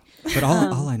 okay. But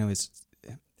all I know is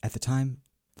at the time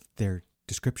their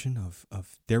description of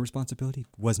their responsibility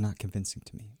was not convincing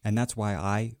to me. And that's why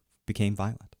I became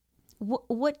violent.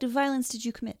 What violence did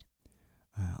you commit?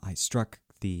 I struck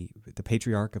the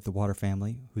patriarch of the Water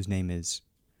family, whose name is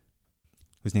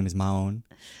Maon.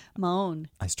 Maon.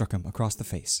 I struck him across the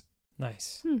face.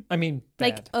 Nice. I mean,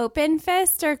 Like bad. open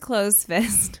fist or closed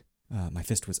fist? My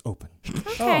fist was open,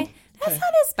 Okay. That's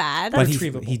not as bad. but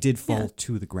retrievable. he did fall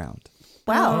to the ground.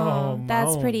 Wow. Oh,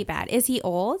 That's Maon. pretty bad. Is he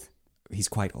old? He's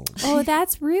quite old. Oh,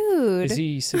 that's rude. Is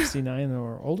he 69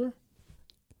 or older?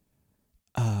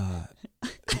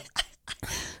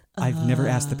 I've never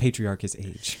asked the patriarch his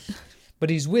age. But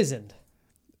he's wizened.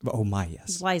 Oh my, He's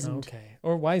yes. wizened. Okay.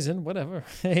 Or wizened, whatever.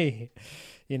 Hey,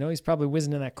 he's probably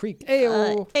wizened in that creek.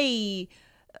 Hey,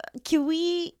 Can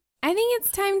we? I think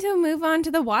it's time to move on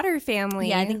to the Water family.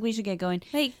 Yeah, I think we should get going.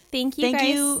 Like, thank you Thank guys.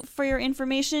 you for your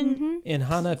information. Mhm. And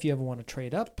Hana, if you ever want to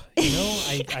trade up,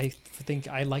 I think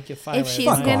I like your file. If she's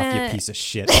Fuck gonna- off, you piece of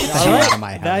shit. Get the hell out of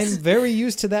my I'm house. very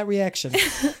used to that reaction.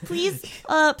 Please,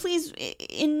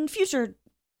 in future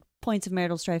points of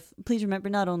marital strife, please remember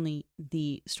not only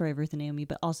the story of Ruth and Naomi,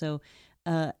 but also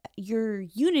your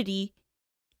unity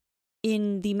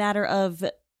in the matter of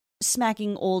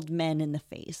smacking old men in the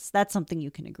face. That's something you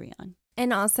can agree on.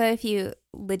 And also, if you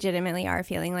legitimately are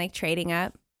feeling like trading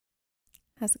up,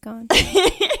 how's it going?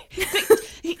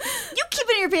 You keep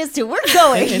it in your pants too. We're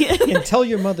going. And tell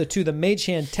your mother too. The mage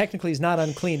hand technically is not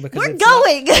unclean because We're it's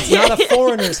going. It's not a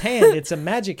foreigner's hand. It's a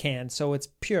magic hand, so it's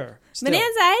pure. Still.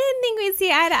 Bonanza, I didn't think we'd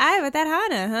see eye to eye with that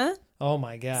Hana, huh? Oh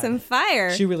my god. Some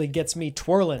fire. She really gets me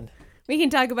twirling. We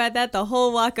can talk about that the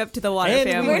whole walk up to the Water And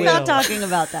we family. We're will. not talking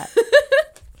about that.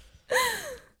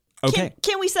 Okay.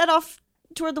 Can we set off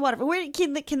toward the water? Where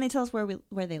can they tell us where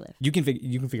they live? You can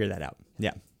figure that out.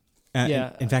 Yeah.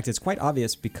 Yeah. In fact, it's quite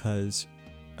obvious because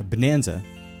Bonanza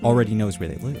already knows where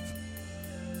they live.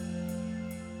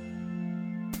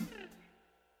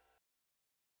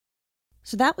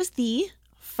 So that was the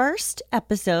first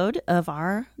episode of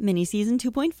our mini season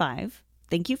 2.5.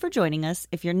 Thank you for joining us.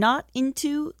 If you're not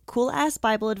into cool ass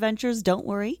Bible adventures, don't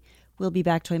worry. We'll be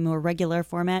back to a more regular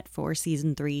format for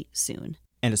season 3 soon.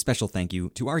 And a special thank you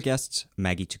to our guests,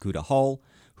 Maggie Takuda Hall,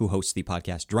 who hosts the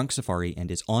podcast Drunk Safari and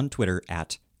is on Twitter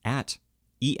at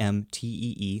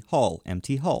EMTEE Hall,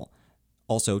 MT Hall.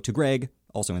 Also to Greg,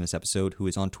 also in this episode, who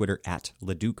is on Twitter at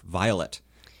Leduc Violet.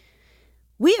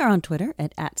 We are on Twitter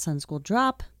at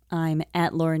 @SunschoolDrop. I'm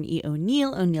at Lauren E.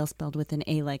 O'Neill. O'Neill spelled with an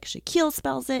A like Shaquille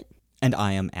spells it. And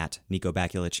I am at Nico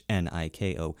Bakulich,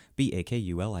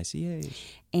 NIKOBAKULICH.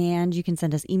 And you can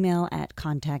send us email at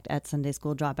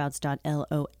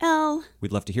contact@sundayschooldropouts.lol.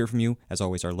 We'd love to hear from you. As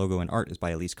always, our logo and art is by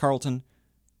Elise Carlton.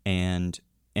 And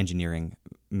engineering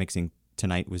mixing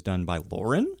tonight was done by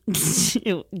Lauren.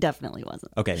 It definitely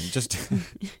wasn't. Okay, just...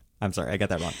 I'm sorry, I got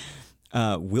that wrong.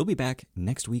 We'll be back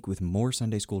next week with more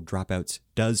Sunday School Dropouts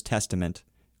Does Testament,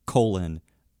 an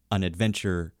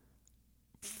adventure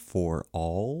for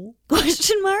all?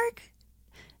 Question mark?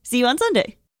 See you on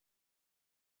Sunday.